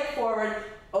leg forward,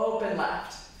 open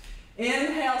left.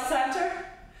 Inhale, center.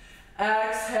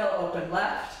 Exhale, open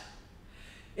left.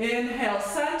 Inhale,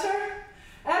 center.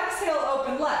 Exhale,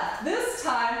 open left. This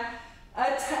time,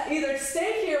 either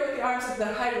stay here with the arms at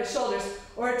the height of the shoulders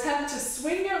or attempt to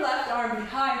swing your left arm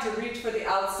behind to reach for the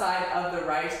outside of the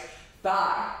right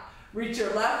thigh. Reach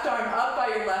your left arm up by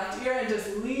your left ear and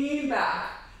just lean back.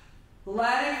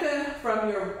 Lengthen from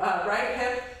your right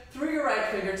hip through your right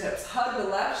fingertips. Hug the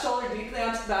left shoulder deeply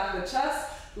onto the back of the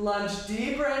chest. Lunge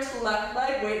deeper into the left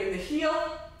leg, weight in the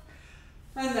heel.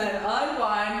 And then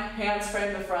unwind, hands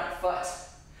frame the front foot.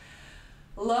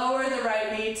 Lower the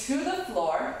right knee to the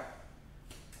floor,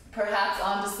 perhaps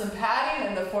onto some padding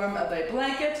in the form of a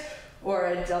blanket or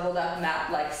a doubled up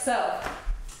mat like so.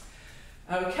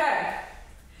 Okay,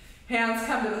 hands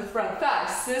come to the front thigh.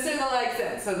 Scissor the legs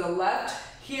in. So the left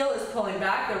heel is pulling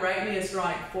back, the right knee is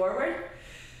drawing forward.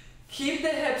 Keep the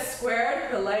hips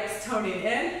squared, the legs toning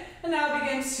in, and now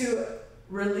begin to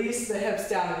release the hips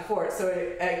down and forward. So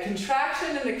a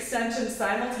contraction and extension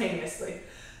simultaneously.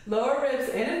 Lower ribs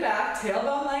in and back,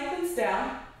 tailbone lengthens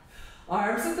down.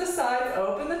 Arms at the sides,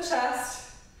 open the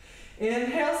chest.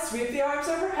 Inhale, sweep the arms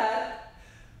overhead.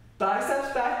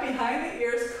 Biceps back behind the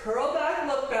ears, curl back,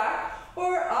 look back.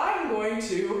 Or I'm going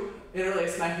to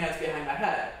interlace my hands behind my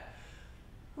head.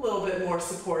 A little bit more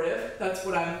supportive. That's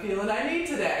what I'm feeling I need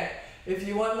today. If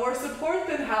you want more support,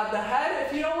 then have the head.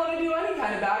 If you don't want to do any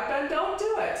kind of back bend, don't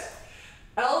do it.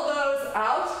 Elbows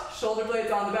out, shoulder blades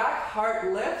on the back,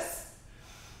 heart lifts.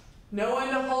 Know when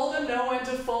to hold them, know when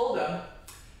to fold them.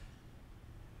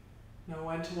 Know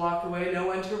when to walk away, know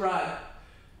when to run.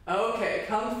 Okay,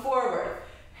 come forward.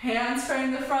 Hands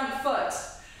frame the front foot.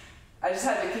 I just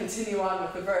had to continue on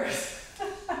with the verse.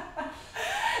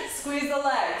 Squeeze the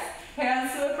legs.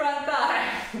 Hands to the front thigh.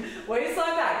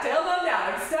 Waistline back, tailbone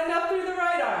down. Extend up through the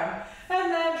right arm. And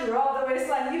then draw the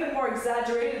waistline even more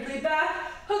exaggeratedly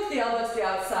back. Hook the elbow to the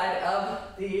outside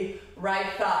of the right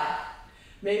thigh.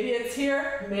 Maybe it's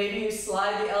here. Maybe you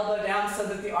slide the elbow down so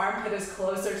that the armpit is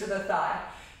closer to the thigh.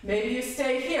 Maybe you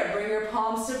stay here. Bring your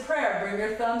palms to prayer. Bring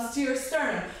your thumbs to your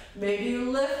sternum. Maybe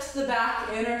you lift the back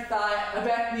inner thigh,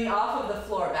 back knee off of the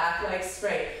floor, back leg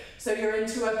straight. So you're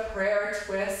into a prayer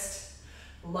twist.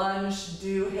 Lunge,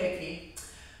 doohickey.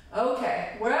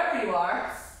 Okay, wherever you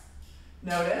are,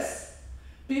 notice,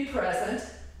 be present,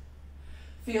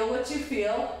 feel what you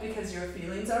feel because your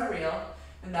feelings are real,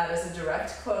 and that is a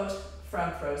direct quote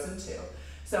from Frozen 2.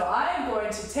 So I am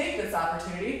going to take this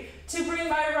opportunity to bring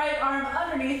my right arm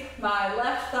underneath my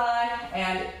left thigh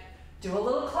and do a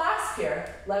little clasp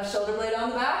here. Left shoulder blade on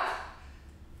the back,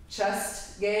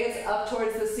 chest gaze up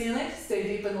towards the ceiling, stay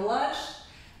deep in the lunge.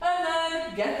 And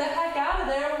then get the heck out of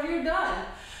there when you're done.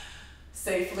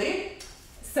 Safely,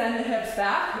 send the hips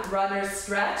back, runner's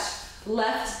stretch,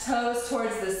 left toes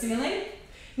towards the ceiling.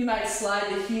 You might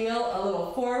slide the heel a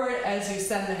little forward as you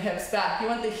send the hips back. You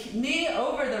want the knee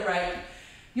over the right,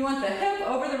 you want the hip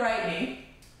over the right knee.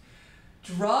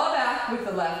 Draw back with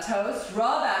the left toes,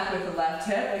 draw back with the left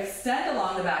hip, extend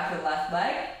along the back of the left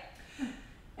leg.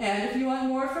 And if you want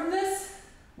more from this,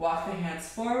 walk the hands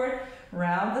forward,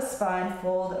 round the spine,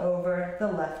 fold over the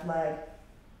left leg.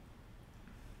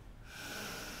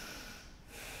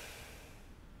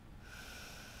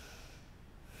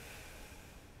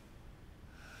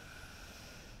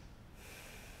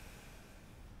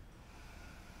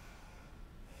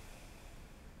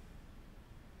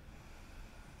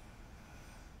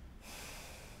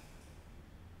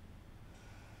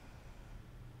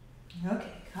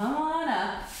 Okay, come on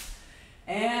up.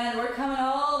 And we're coming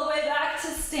all the way back to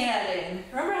standing.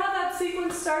 Remember how that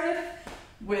sequence started?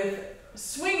 With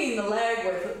swinging the leg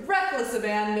with reckless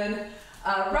abandon,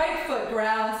 right foot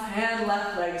grounds, and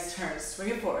left leg's turns. Swing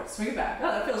it forward, swing it back. Oh,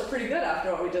 that feels pretty good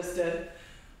after what we just did.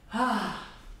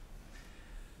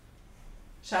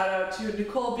 Shout out to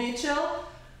Nicole Beachill.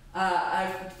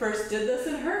 I first did this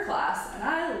in her class, and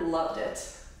I loved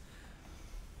it.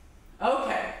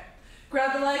 Okay,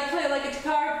 grab the leg, play it like a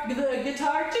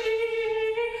guitar,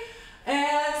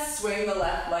 and swing the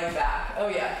left leg back. Oh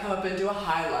yeah, come up into a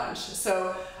high lunge.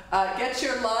 So get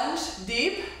your lunge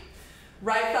deep,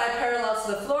 right thigh parallel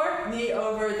to the floor, knee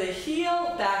over the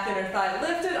heel, back inner thigh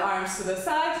lifted, arms to the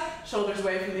sides, shoulders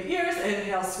away from the ears.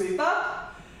 Inhale, sweep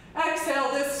up.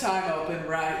 Exhale, this time open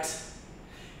right.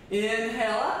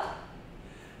 Inhale up,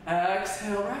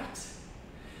 exhale right.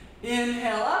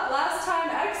 Inhale up, last time,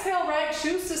 exhale right,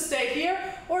 choose to stay here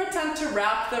or attempt to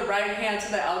wrap the right hand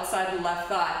to the outside of the left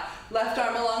thigh. Left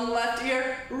arm along the left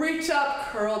ear, reach up,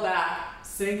 curl back,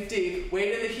 sink deep.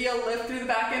 Weight in the heel, lift through the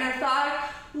back inner thigh,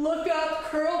 look up,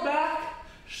 curl back,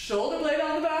 shoulder blade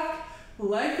on the back,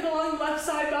 lengthen along the left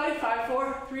side body, 5,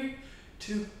 4, 3,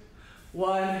 2,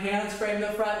 One, hands frame the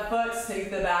front foot,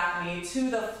 sink the back knee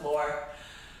to the floor.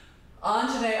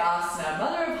 Anjaneyasana,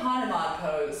 Mother of Hanuman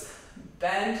pose.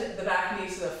 Bend the back knee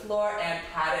to the floor and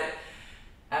pat it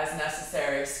as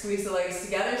necessary. Squeeze the legs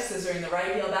together, scissoring the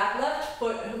right heel back, left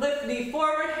foot, lift knee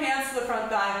forward, hands to the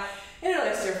front thigh.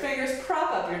 Interlace your fingers,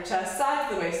 prop up your chest, side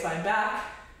to the waistline back.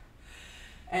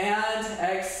 And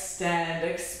extend.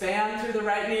 Expand through the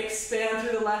right knee, expand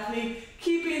through the left knee,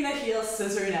 keeping the heels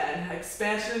scissoring in.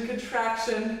 Expansion and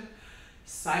contraction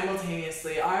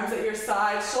simultaneously. Arms at your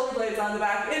side, shoulder blades on the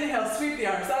back. Inhale, sweep the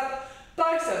arms up,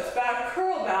 biceps back,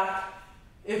 curl back.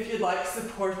 If you'd like,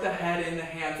 support the head in the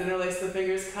hands. Interlace the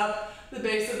fingers, cup the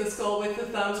base of the skull with the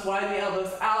thumbs, widen the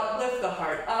elbows out, lift the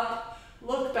heart up,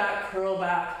 look back, curl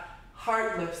back.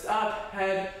 Heart lifts up,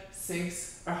 head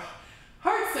sinks,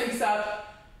 heart sinks up.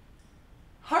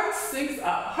 Heart sinks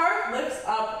up, heart lifts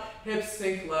up, hips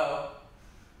sink low.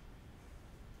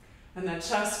 And then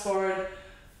chest forward,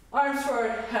 arms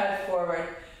forward, head forward,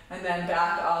 and then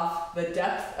back off the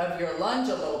depth of your lunge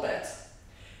a little bit.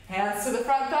 Hands to the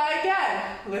front thigh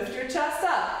again, lift your chest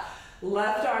up.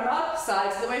 Left arm up,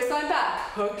 side to the waistline back.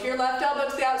 Hook your left elbow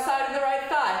to the outside of the right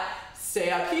thigh. Stay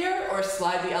up here or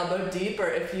slide the elbow deeper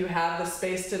if you have the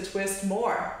space to twist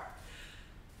more.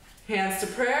 Hands to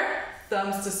prayer.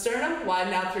 Thumbs to sternum,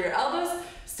 widen out through your elbows.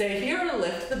 Stay here to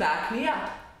lift the back knee up.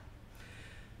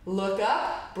 Look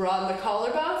up, broaden the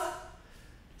collarbones.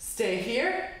 Stay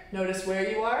here, notice where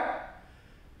you are.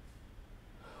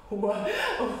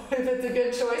 If it's a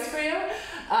good choice for you.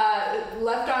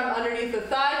 Left arm underneath the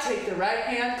thigh, take the right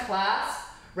hand, clasp,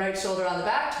 right shoulder on the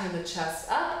back, turn the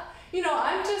chest up. You know,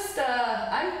 I'm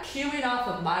cueing off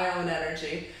of my own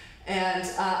energy. And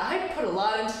I put a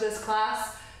lot into this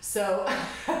class. So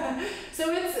it's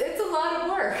a lot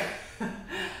of work.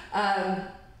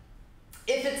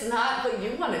 If it's not what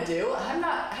you want to do,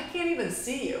 I can't even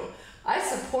see you. I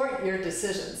support your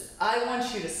decisions. I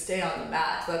want you to stay on the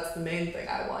mat. That's the main thing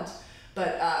I want.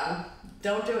 But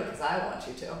don't do it because I want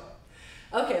you to.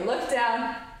 Okay, look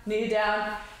down, knee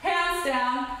down, hands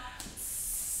down.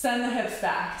 Send the hips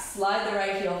back. Slide the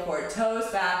right heel forward,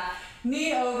 toes back,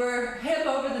 knee over, hip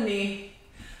over the knee.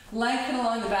 Lengthen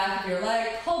along the back of your leg,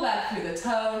 pull back through the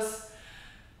toes.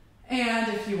 And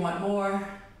if you want more,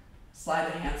 slide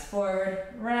the hands forward,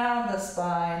 round the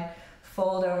spine,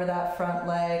 fold over that front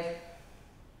leg.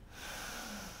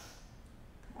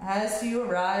 As you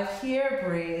arrive here,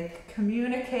 breathe.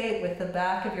 Communicate with the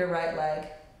back of your right leg.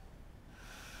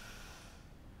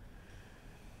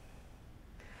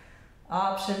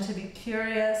 Option to be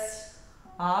curious,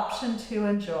 option to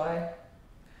enjoy.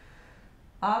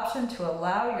 Option to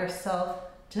allow yourself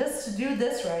just to do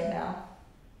this right now.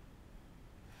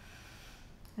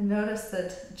 And notice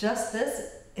that just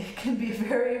this, it can be a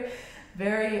very,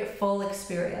 very full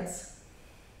experience.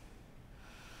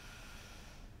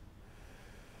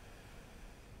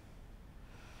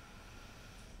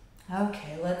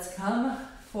 Okay, let's come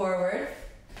forward,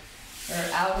 or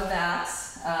out of that.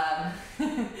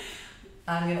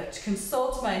 I'm going to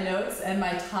consult my notes and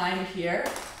my time here.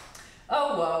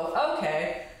 Oh, whoa,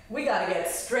 okay. We got to get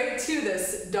straight to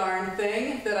this darn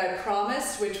thing that I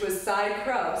promised, which was side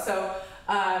crow. So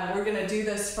we're going to do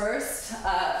this first,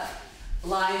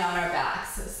 lying on our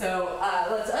backs. So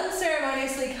let's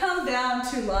unceremoniously come down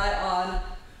to lie on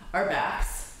our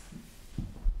backs.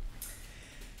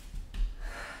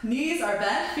 Knees are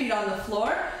bent, feet on the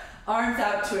floor, arms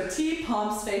out to a T,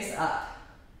 palms face up.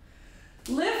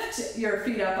 Lift your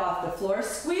feet up off the floor,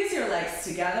 squeeze your legs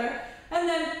together, and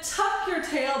then tuck your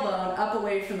tailbone up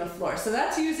away from the floor. So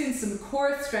that's using some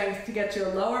core strength to get your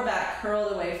lower back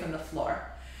curled away from the floor.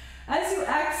 As you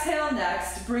exhale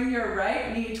next, bring your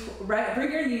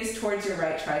bring your knees towards your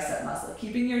right tricep muscle,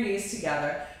 keeping your knees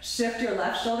together. Shift your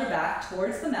left shoulder back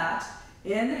towards the mat.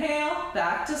 Inhale,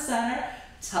 back to center.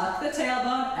 Tuck the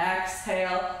tailbone.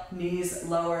 Exhale, knees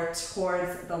lower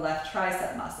towards the left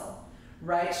tricep muscle.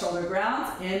 Right shoulder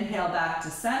grounds. Inhale, back to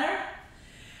center.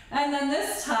 And then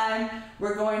this time,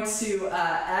 we're going to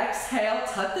exhale,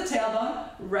 tuck the tailbone,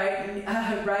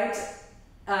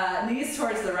 knees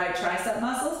towards the right tricep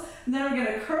muscles. And then we're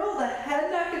going to curl the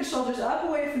head, neck, and shoulders up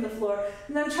away from the floor.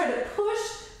 And then try to push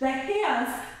the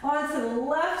hands onto the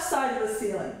left side of the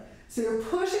ceiling. So you're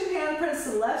pushing handprints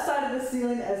to the left side of the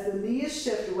ceiling as the knees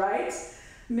shift right.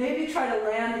 Maybe try to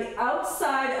land the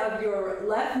outside of your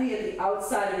left knee at the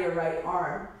outside of your right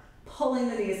arm, pulling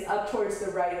the knees up towards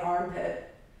the right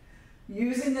armpit.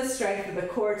 Using the strength of the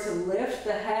core to lift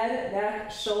the head,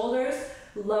 neck, shoulders,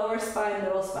 lower spine,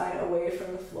 middle spine away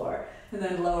from the floor, and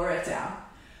then lower it down.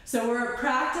 So we're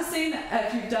practicing,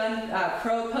 if you've done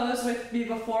crow pose with me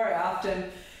before, I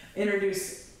often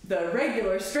introduce the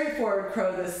regular straightforward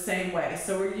crow the same way.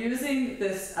 So we're using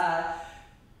this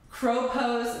crow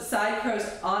pose, side crows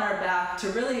on our back to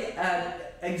really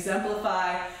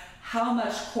exemplify how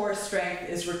much core strength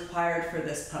is required for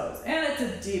this pose. And it's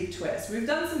a deep twist. We've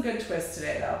done some good twists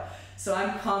today though, so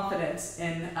I'm confident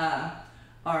in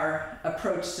our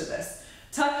approach to this.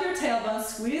 Tuck your tailbone,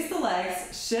 squeeze the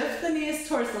legs, shift the knees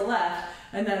towards the left,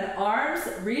 and then arms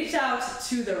reach out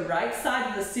to the right side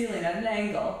of the ceiling at an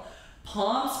angle.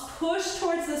 Palms push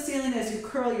towards the ceiling as you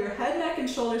curl your head, neck, and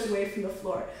shoulders away from the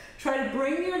floor. Try to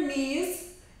bring your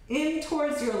knees in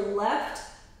towards your left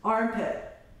armpit.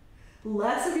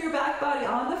 Less of your back body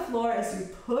on the floor as you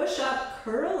push up,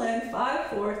 curl in, 5,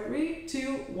 4, 3, 2,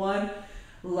 1,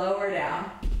 lower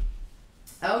down.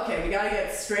 Okay, we gotta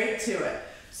get straight to it.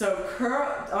 So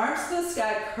curl, arms to the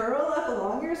sky, curl up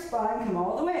along your spine, come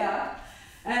all the way up.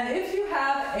 And if you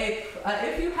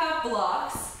have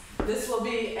blocks, this will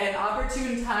be an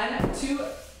opportune time to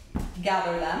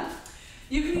gather them.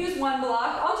 You can use one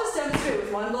block. I'll just demonstrate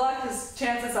with one block because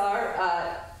chances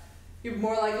are you're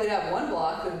more likely to have one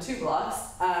block than 2 blocks.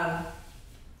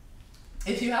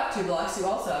 If you have 2 blocks, you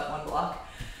also have 1 block.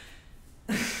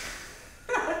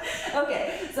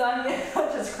 Okay, so I'm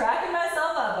just cracking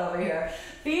myself up over here.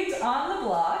 Feet on the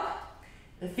block,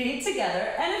 the feet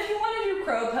together. And if you want to do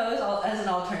crow pose as an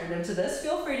alternative to this,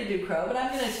 feel free to do crow, but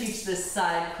I'm going to teach this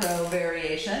side crow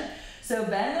variation. So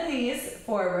bend the knees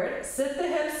forward, sit the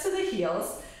hips to the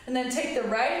heels, and then take the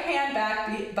right hand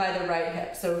back by the right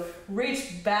hip. So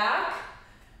reach back,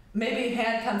 maybe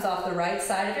hand comes off the right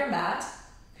side of your mat.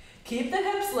 Keep the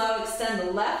hips low, extend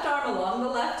the left arm along the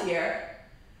left ear.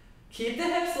 Keep the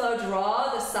hips low,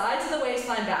 draw the sides of the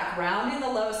waistline back, rounding the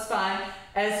low spine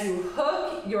as you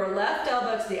hook your left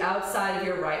elbow to the outside of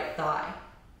your right thigh.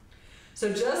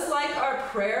 So just like our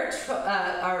prayer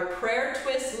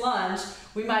twist lunge,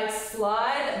 we might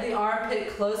slide the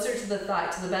armpit closer to the thigh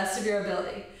to the best of your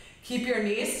ability. Keep your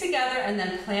knees together and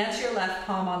then plant your left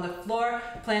palm on the floor,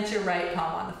 plant your right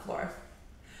palm on the floor.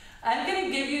 I'm going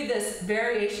to give you this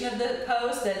variation of the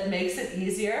pose that makes it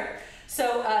easier.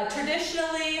 So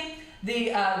traditionally,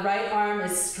 the right arm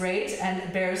is straight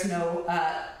and bears no,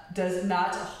 does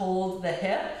not hold the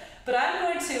hip, but I'm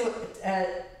going to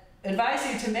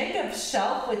advise you to make a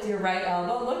shelf with your right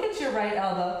elbow, look at your right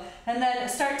elbow, and then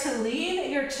start to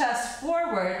lean your chest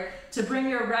forward to bring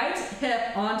your right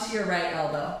hip onto your right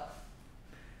elbow.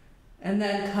 And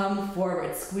then come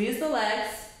forward, squeeze the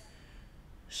legs,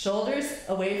 shoulders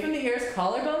away from the ears,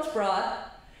 collarbones broad,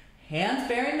 hands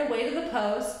bearing the weight of the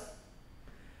pose.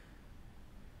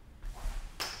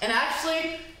 And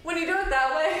actually, when you do it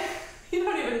that way, you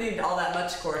don't even need all that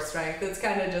much core strength. It's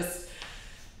kind of just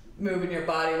moving your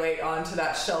body weight onto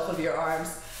that shelf of your arms.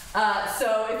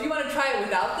 So if you want to try it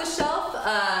without the shelf,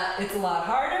 it's a lot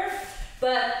harder,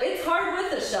 but it's hard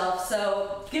with the shelf,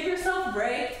 so give yourself a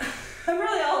break. I'm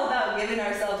really all about giving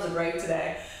ourselves a break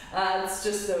today. It's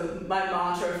just my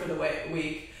mantra for the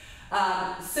week.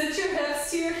 Sit your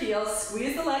hips to your heels,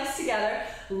 squeeze the legs together,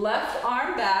 left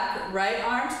arm back, right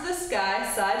arm to the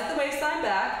sky, side to the waistline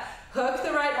back, hook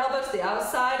the right elbow to the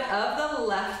outside of the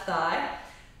left thigh,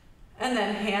 and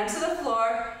then hand to the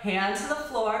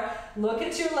floor, look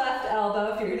at your left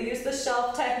elbow. If you're going to use the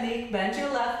shelf technique, bend your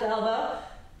left elbow,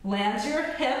 land your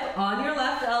hip on your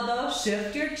left elbow,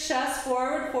 shift your chest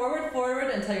forward, forward,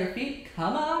 forward until your feet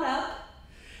come on up.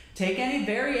 Take any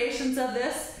variations of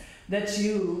this that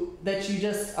you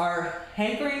just are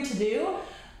hankering to do.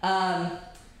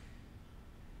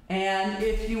 And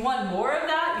if you want more of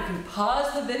that, you can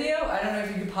pause the video. I don't know if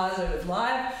you can pause it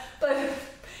live, but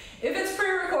if it's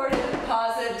pre-recorded,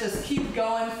 pause it, just keep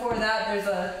going for that. There's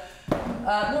a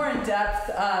more in-depth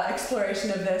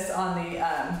exploration of this on the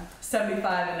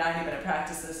 75 and 90-minute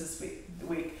practices this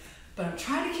week. But I'm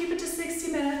trying to keep it to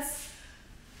 60 minutes.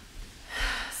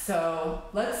 So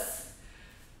let's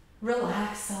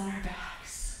relax on our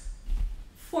backs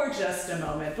for just a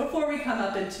moment before we come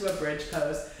up into a bridge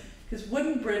pose. Because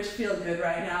wouldn't bridge feel good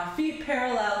right now? Feet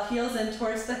parallel, heels in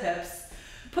towards the hips.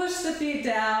 Push the feet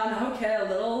down. Okay, a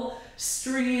little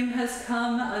stream has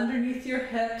come underneath your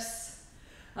hips.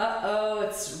 Uh-oh,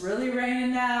 it's really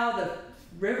raining now. The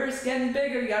river's getting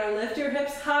bigger. You gotta lift your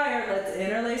hips higher. Let's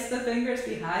interlace the fingers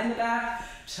behind the back.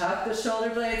 Tuck the shoulder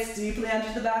blades deeply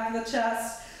under the back of the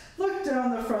chest. Look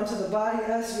down the front of the body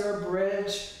as your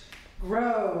bridge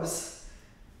grows.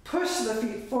 Push the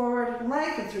feet forward,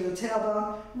 lengthen through the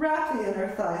tailbone, wrap the inner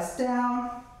thighs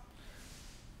down.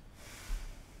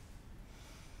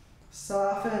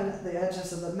 Soften the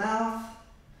edges of the mouth.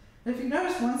 And if you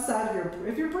notice one side of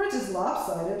if your bridge is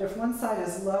lopsided, if one side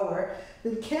is lower,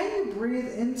 then can you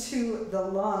breathe into the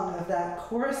lung of that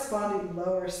corresponding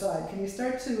lower side? Can you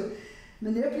start to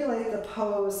manipulate the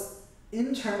pose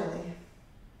internally?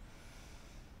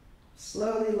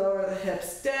 Slowly lower the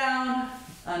hips down,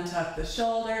 untuck the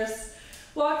shoulders,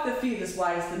 walk the feet as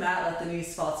wide as the mat, let the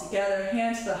knees fall together,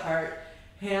 hand to the heart,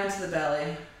 hand to the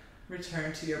belly,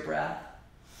 return to your breath.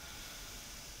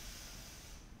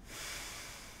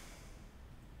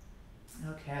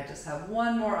 Okay, I just have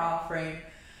one more offering.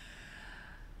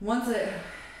 Once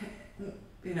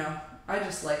I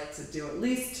just like to do at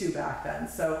least 2 back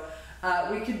bends. So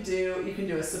you can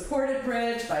do a supported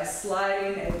bridge by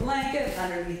sliding a blanket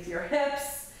underneath your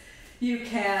hips. You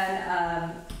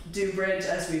can do bridge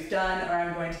as we've done, or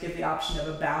I'm going to give the option of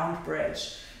a bound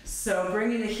bridge. So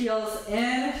bringing the heels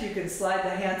in, you can slide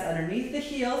the hands underneath the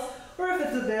heels, or if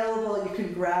it's available, you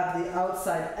can grab the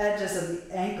outside edges of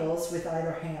the ankles with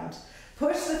either hand.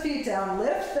 Push the feet down,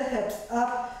 lift the hips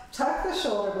up, tuck the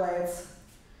shoulder blades,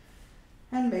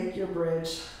 and make your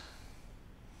bridge.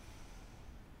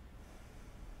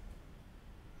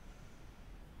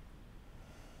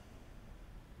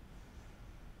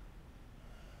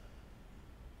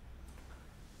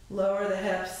 Lower the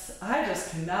hips. I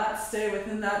just cannot stay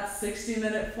within that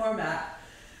 60-minute format.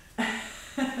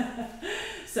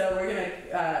 So we're going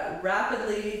to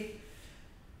rapidly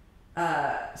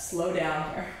slow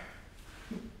down here.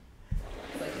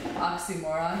 It's like an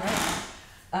oxymoron,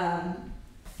 right?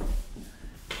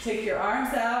 Take your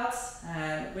arms out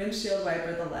and windshield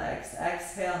wiper the legs.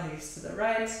 Exhale, knees to the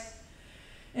right.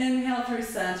 Inhale through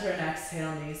center and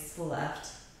exhale, knees to the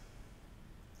left.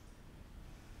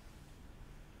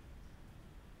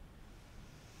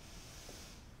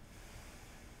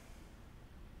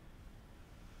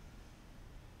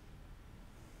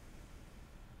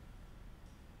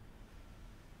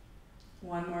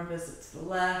 One more visit to the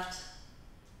left.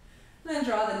 Then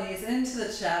draw the knees into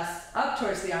the chest, up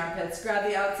towards the armpits. Grab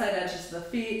the outside edges of the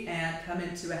feet and come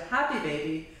into a happy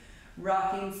baby,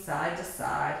 rocking side to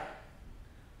side.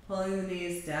 Pulling the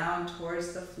knees down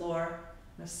towards the floor,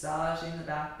 massaging the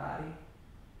back body.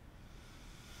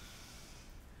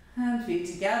 And feet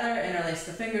together, interlace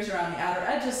the fingers around the outer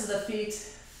edges of the feet.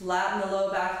 Flatten the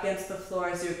low back against the floor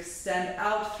as you extend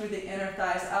out through the inner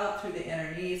thighs, out through the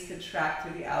inner knees, contract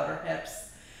through the outer hips.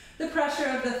 The pressure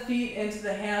of the feet into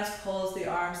the hands pulls the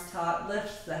arms taut,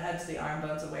 lifts the heads of the arm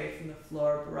bones away from the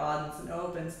floor, broadens and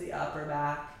opens the upper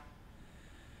back.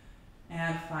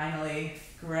 And finally,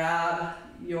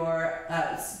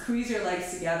 squeeze your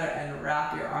legs together and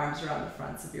wrap your arms around the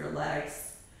fronts of your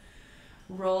legs.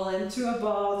 Roll into a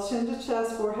ball, chin to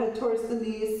chest, forehead towards the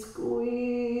knees,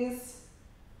 squeeze.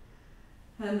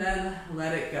 And then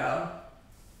let it go.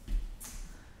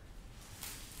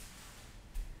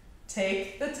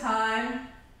 Take the time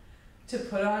to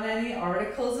put on any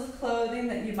articles of clothing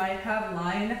that you might have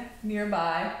lying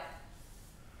nearby.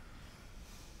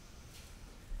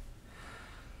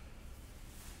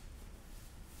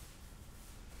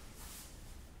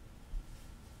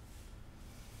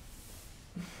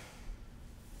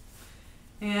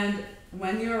 And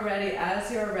when you're ready,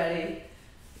 as you're ready,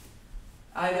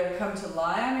 either come to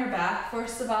lie on your back for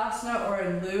Savasana, or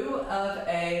in lieu of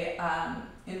a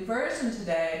inversion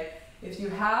today, if you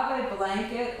have a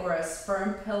blanket or a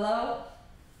firm pillow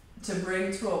to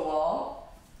bring to a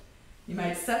wall, you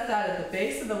might set that at the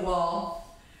base of the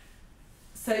wall,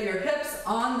 set your hips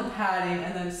on the padding,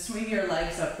 and then swing your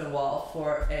legs up the wall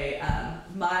for a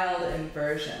mild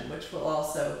inversion, which will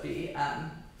also be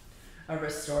a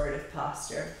restorative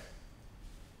posture.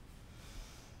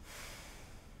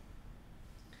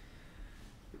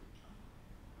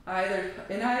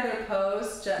 In either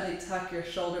pose, gently tuck your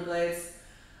shoulder blades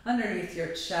underneath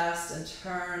your chest and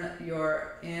turn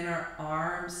your inner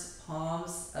arms,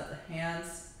 palms of the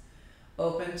hands,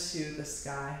 open to the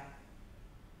sky.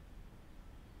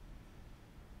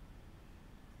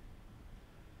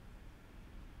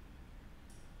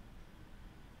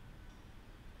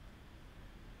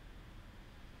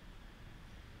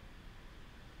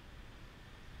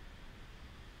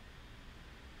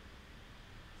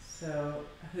 So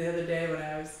the other day when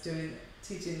I was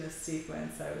teaching this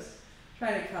sequence, I was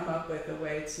trying to come up with a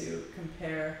way to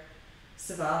compare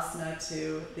Savasana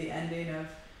to the ending of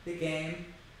the game.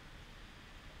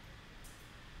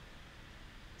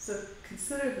 So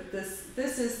consider that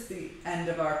this is the end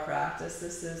of our practice.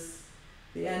 This is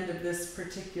the end of this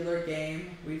particular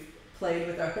game we've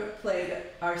played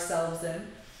ourselves in.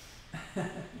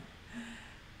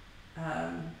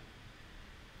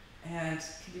 And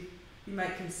you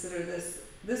might consider this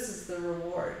is the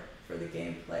reward for the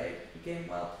game played, the game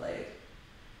well played.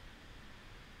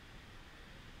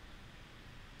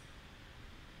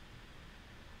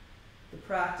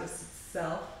 practice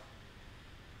itself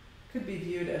could be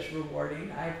viewed as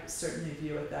rewarding. I certainly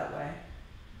view it that way.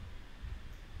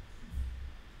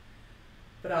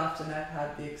 But often I've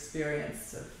had the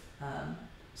experience of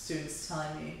students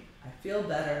telling me, I feel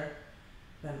better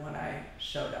than when I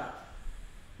showed up.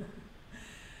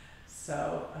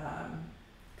 So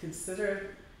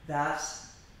consider that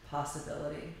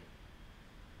possibility.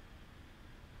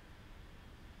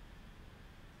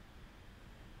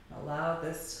 Allow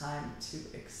this time to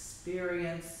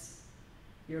experience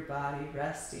your body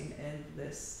resting in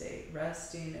this state,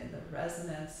 resting in the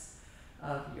resonance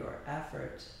of your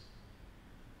effort.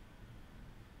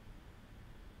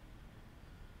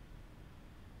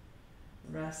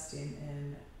 Resting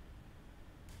in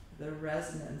the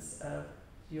resonance of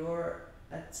your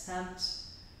attempt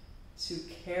to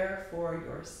care for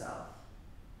yourself.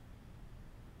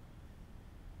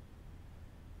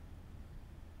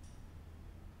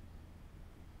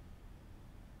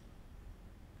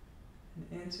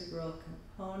 An integral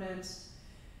component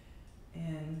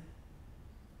in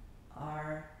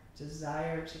our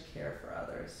desire to care for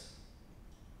others.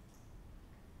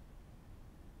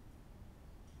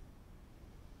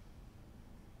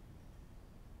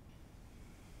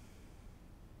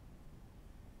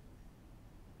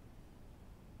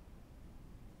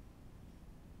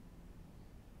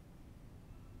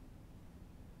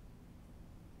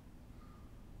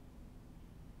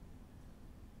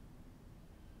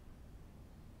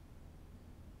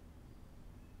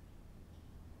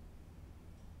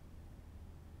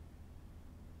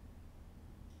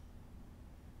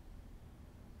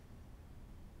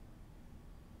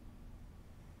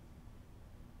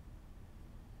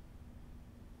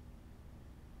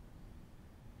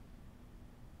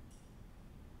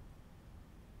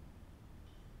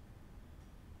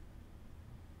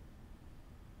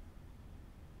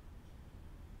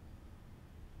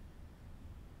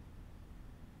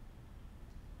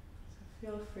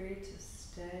 Feel free to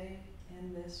stay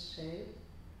in this shape.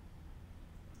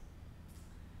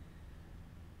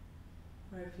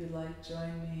 Or if you like,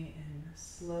 join me in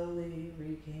slowly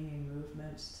regaining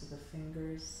movement to the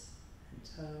fingers and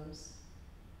toes.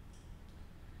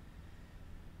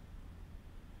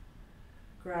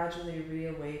 Gradually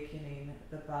reawakening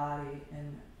the body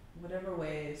in whatever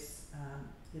ways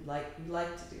you'd like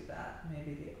to do that.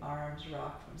 Maybe the arms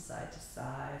rock from side to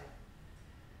side.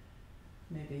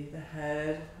 Maybe the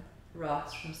head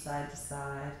rocks from side to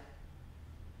side.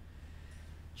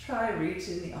 Try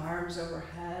reaching the arms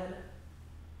overhead.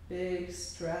 Big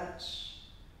stretch.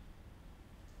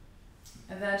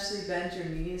 Eventually bend your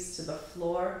knees to the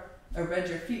floor, or bend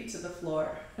your feet to the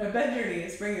floor. Bend your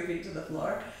knees, bring your feet to the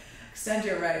floor. Extend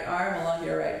your right arm along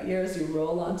your right ear as you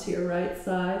roll onto your right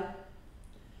side.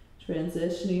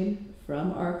 Transitioning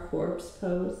from our corpse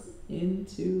pose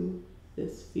into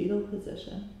this fetal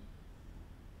position.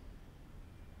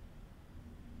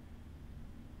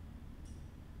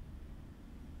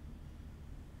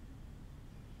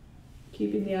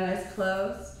 Keeping the eyes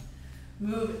closed,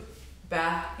 move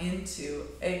back into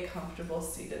a comfortable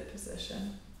seated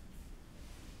position.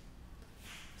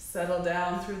 Settle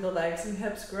down through the legs and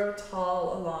hips, grow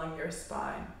tall along your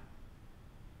spine.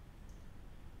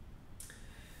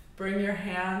 Bring your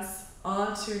hands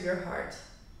onto your heart.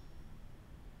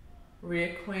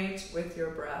 Reacquaint with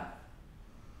your breath.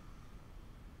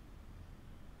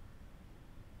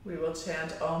 We will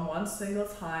chant Om one single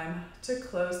time to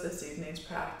close this evening's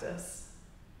practice.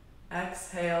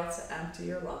 Exhale to empty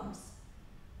your lungs.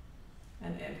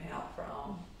 And inhale for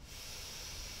Om.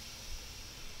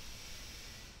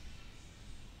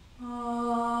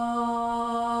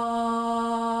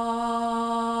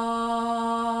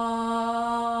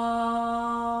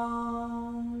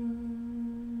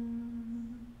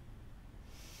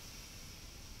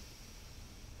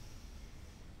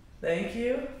 Thank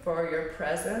you for your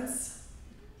presence,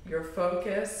 your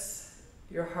focus,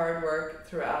 your hard work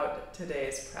throughout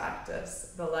today's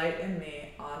practice. The light in me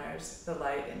honors the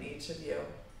light in each of you.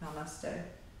 Namaste.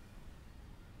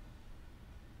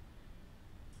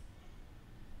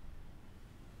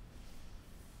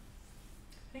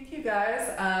 Thank you guys.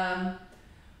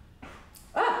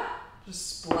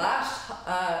 Just splashed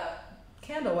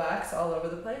candle wax all over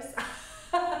the place.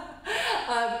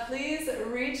 Please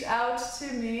reach out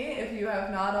to me if you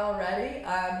have not already.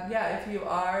 If you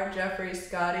are Jeffrey,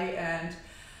 Scotty, and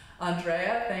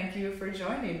Andrea, thank you for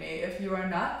joining me. If you are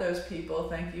not those people,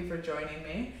 thank you for joining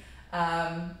me.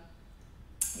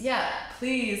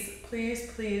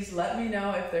 Please let me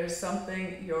know if there's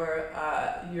something you're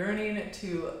yearning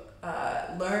to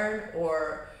learn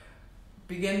or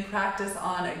begin practice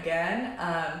on again.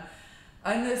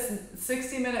 On this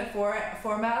 60-minute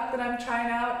format that I'm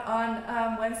trying out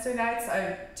on Wednesday nights,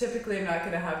 I typically am not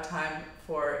going to have time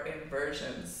for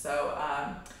inversions. So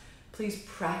please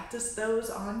practice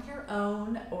those on your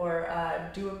own, or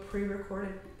do a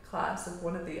pre-recorded class of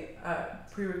one of the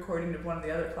pre-recording of one of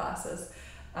the other classes.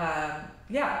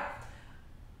 Yeah,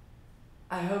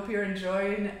 I hope you're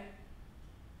enjoying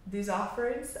these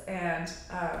offerings, and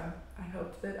I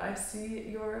hope that I see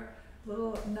your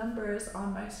little numbers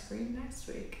on my screen next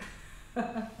week.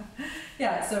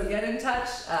 Yeah, so get in touch.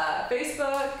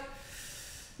 Facebook,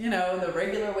 the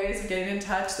regular ways of getting in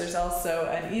touch. There's also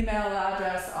an email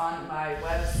address on my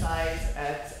website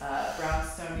at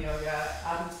Brownstone Yoga,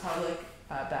 Abbotts Public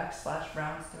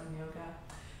 /Brownstone Yoga.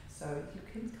 So you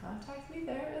can contact me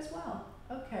there as well.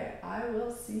 Okay, I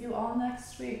will see you all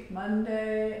next week.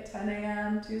 Monday, 10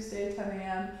 a.m., Tuesday, 10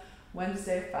 a.m.,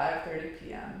 Wednesday, 5:30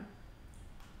 p.m.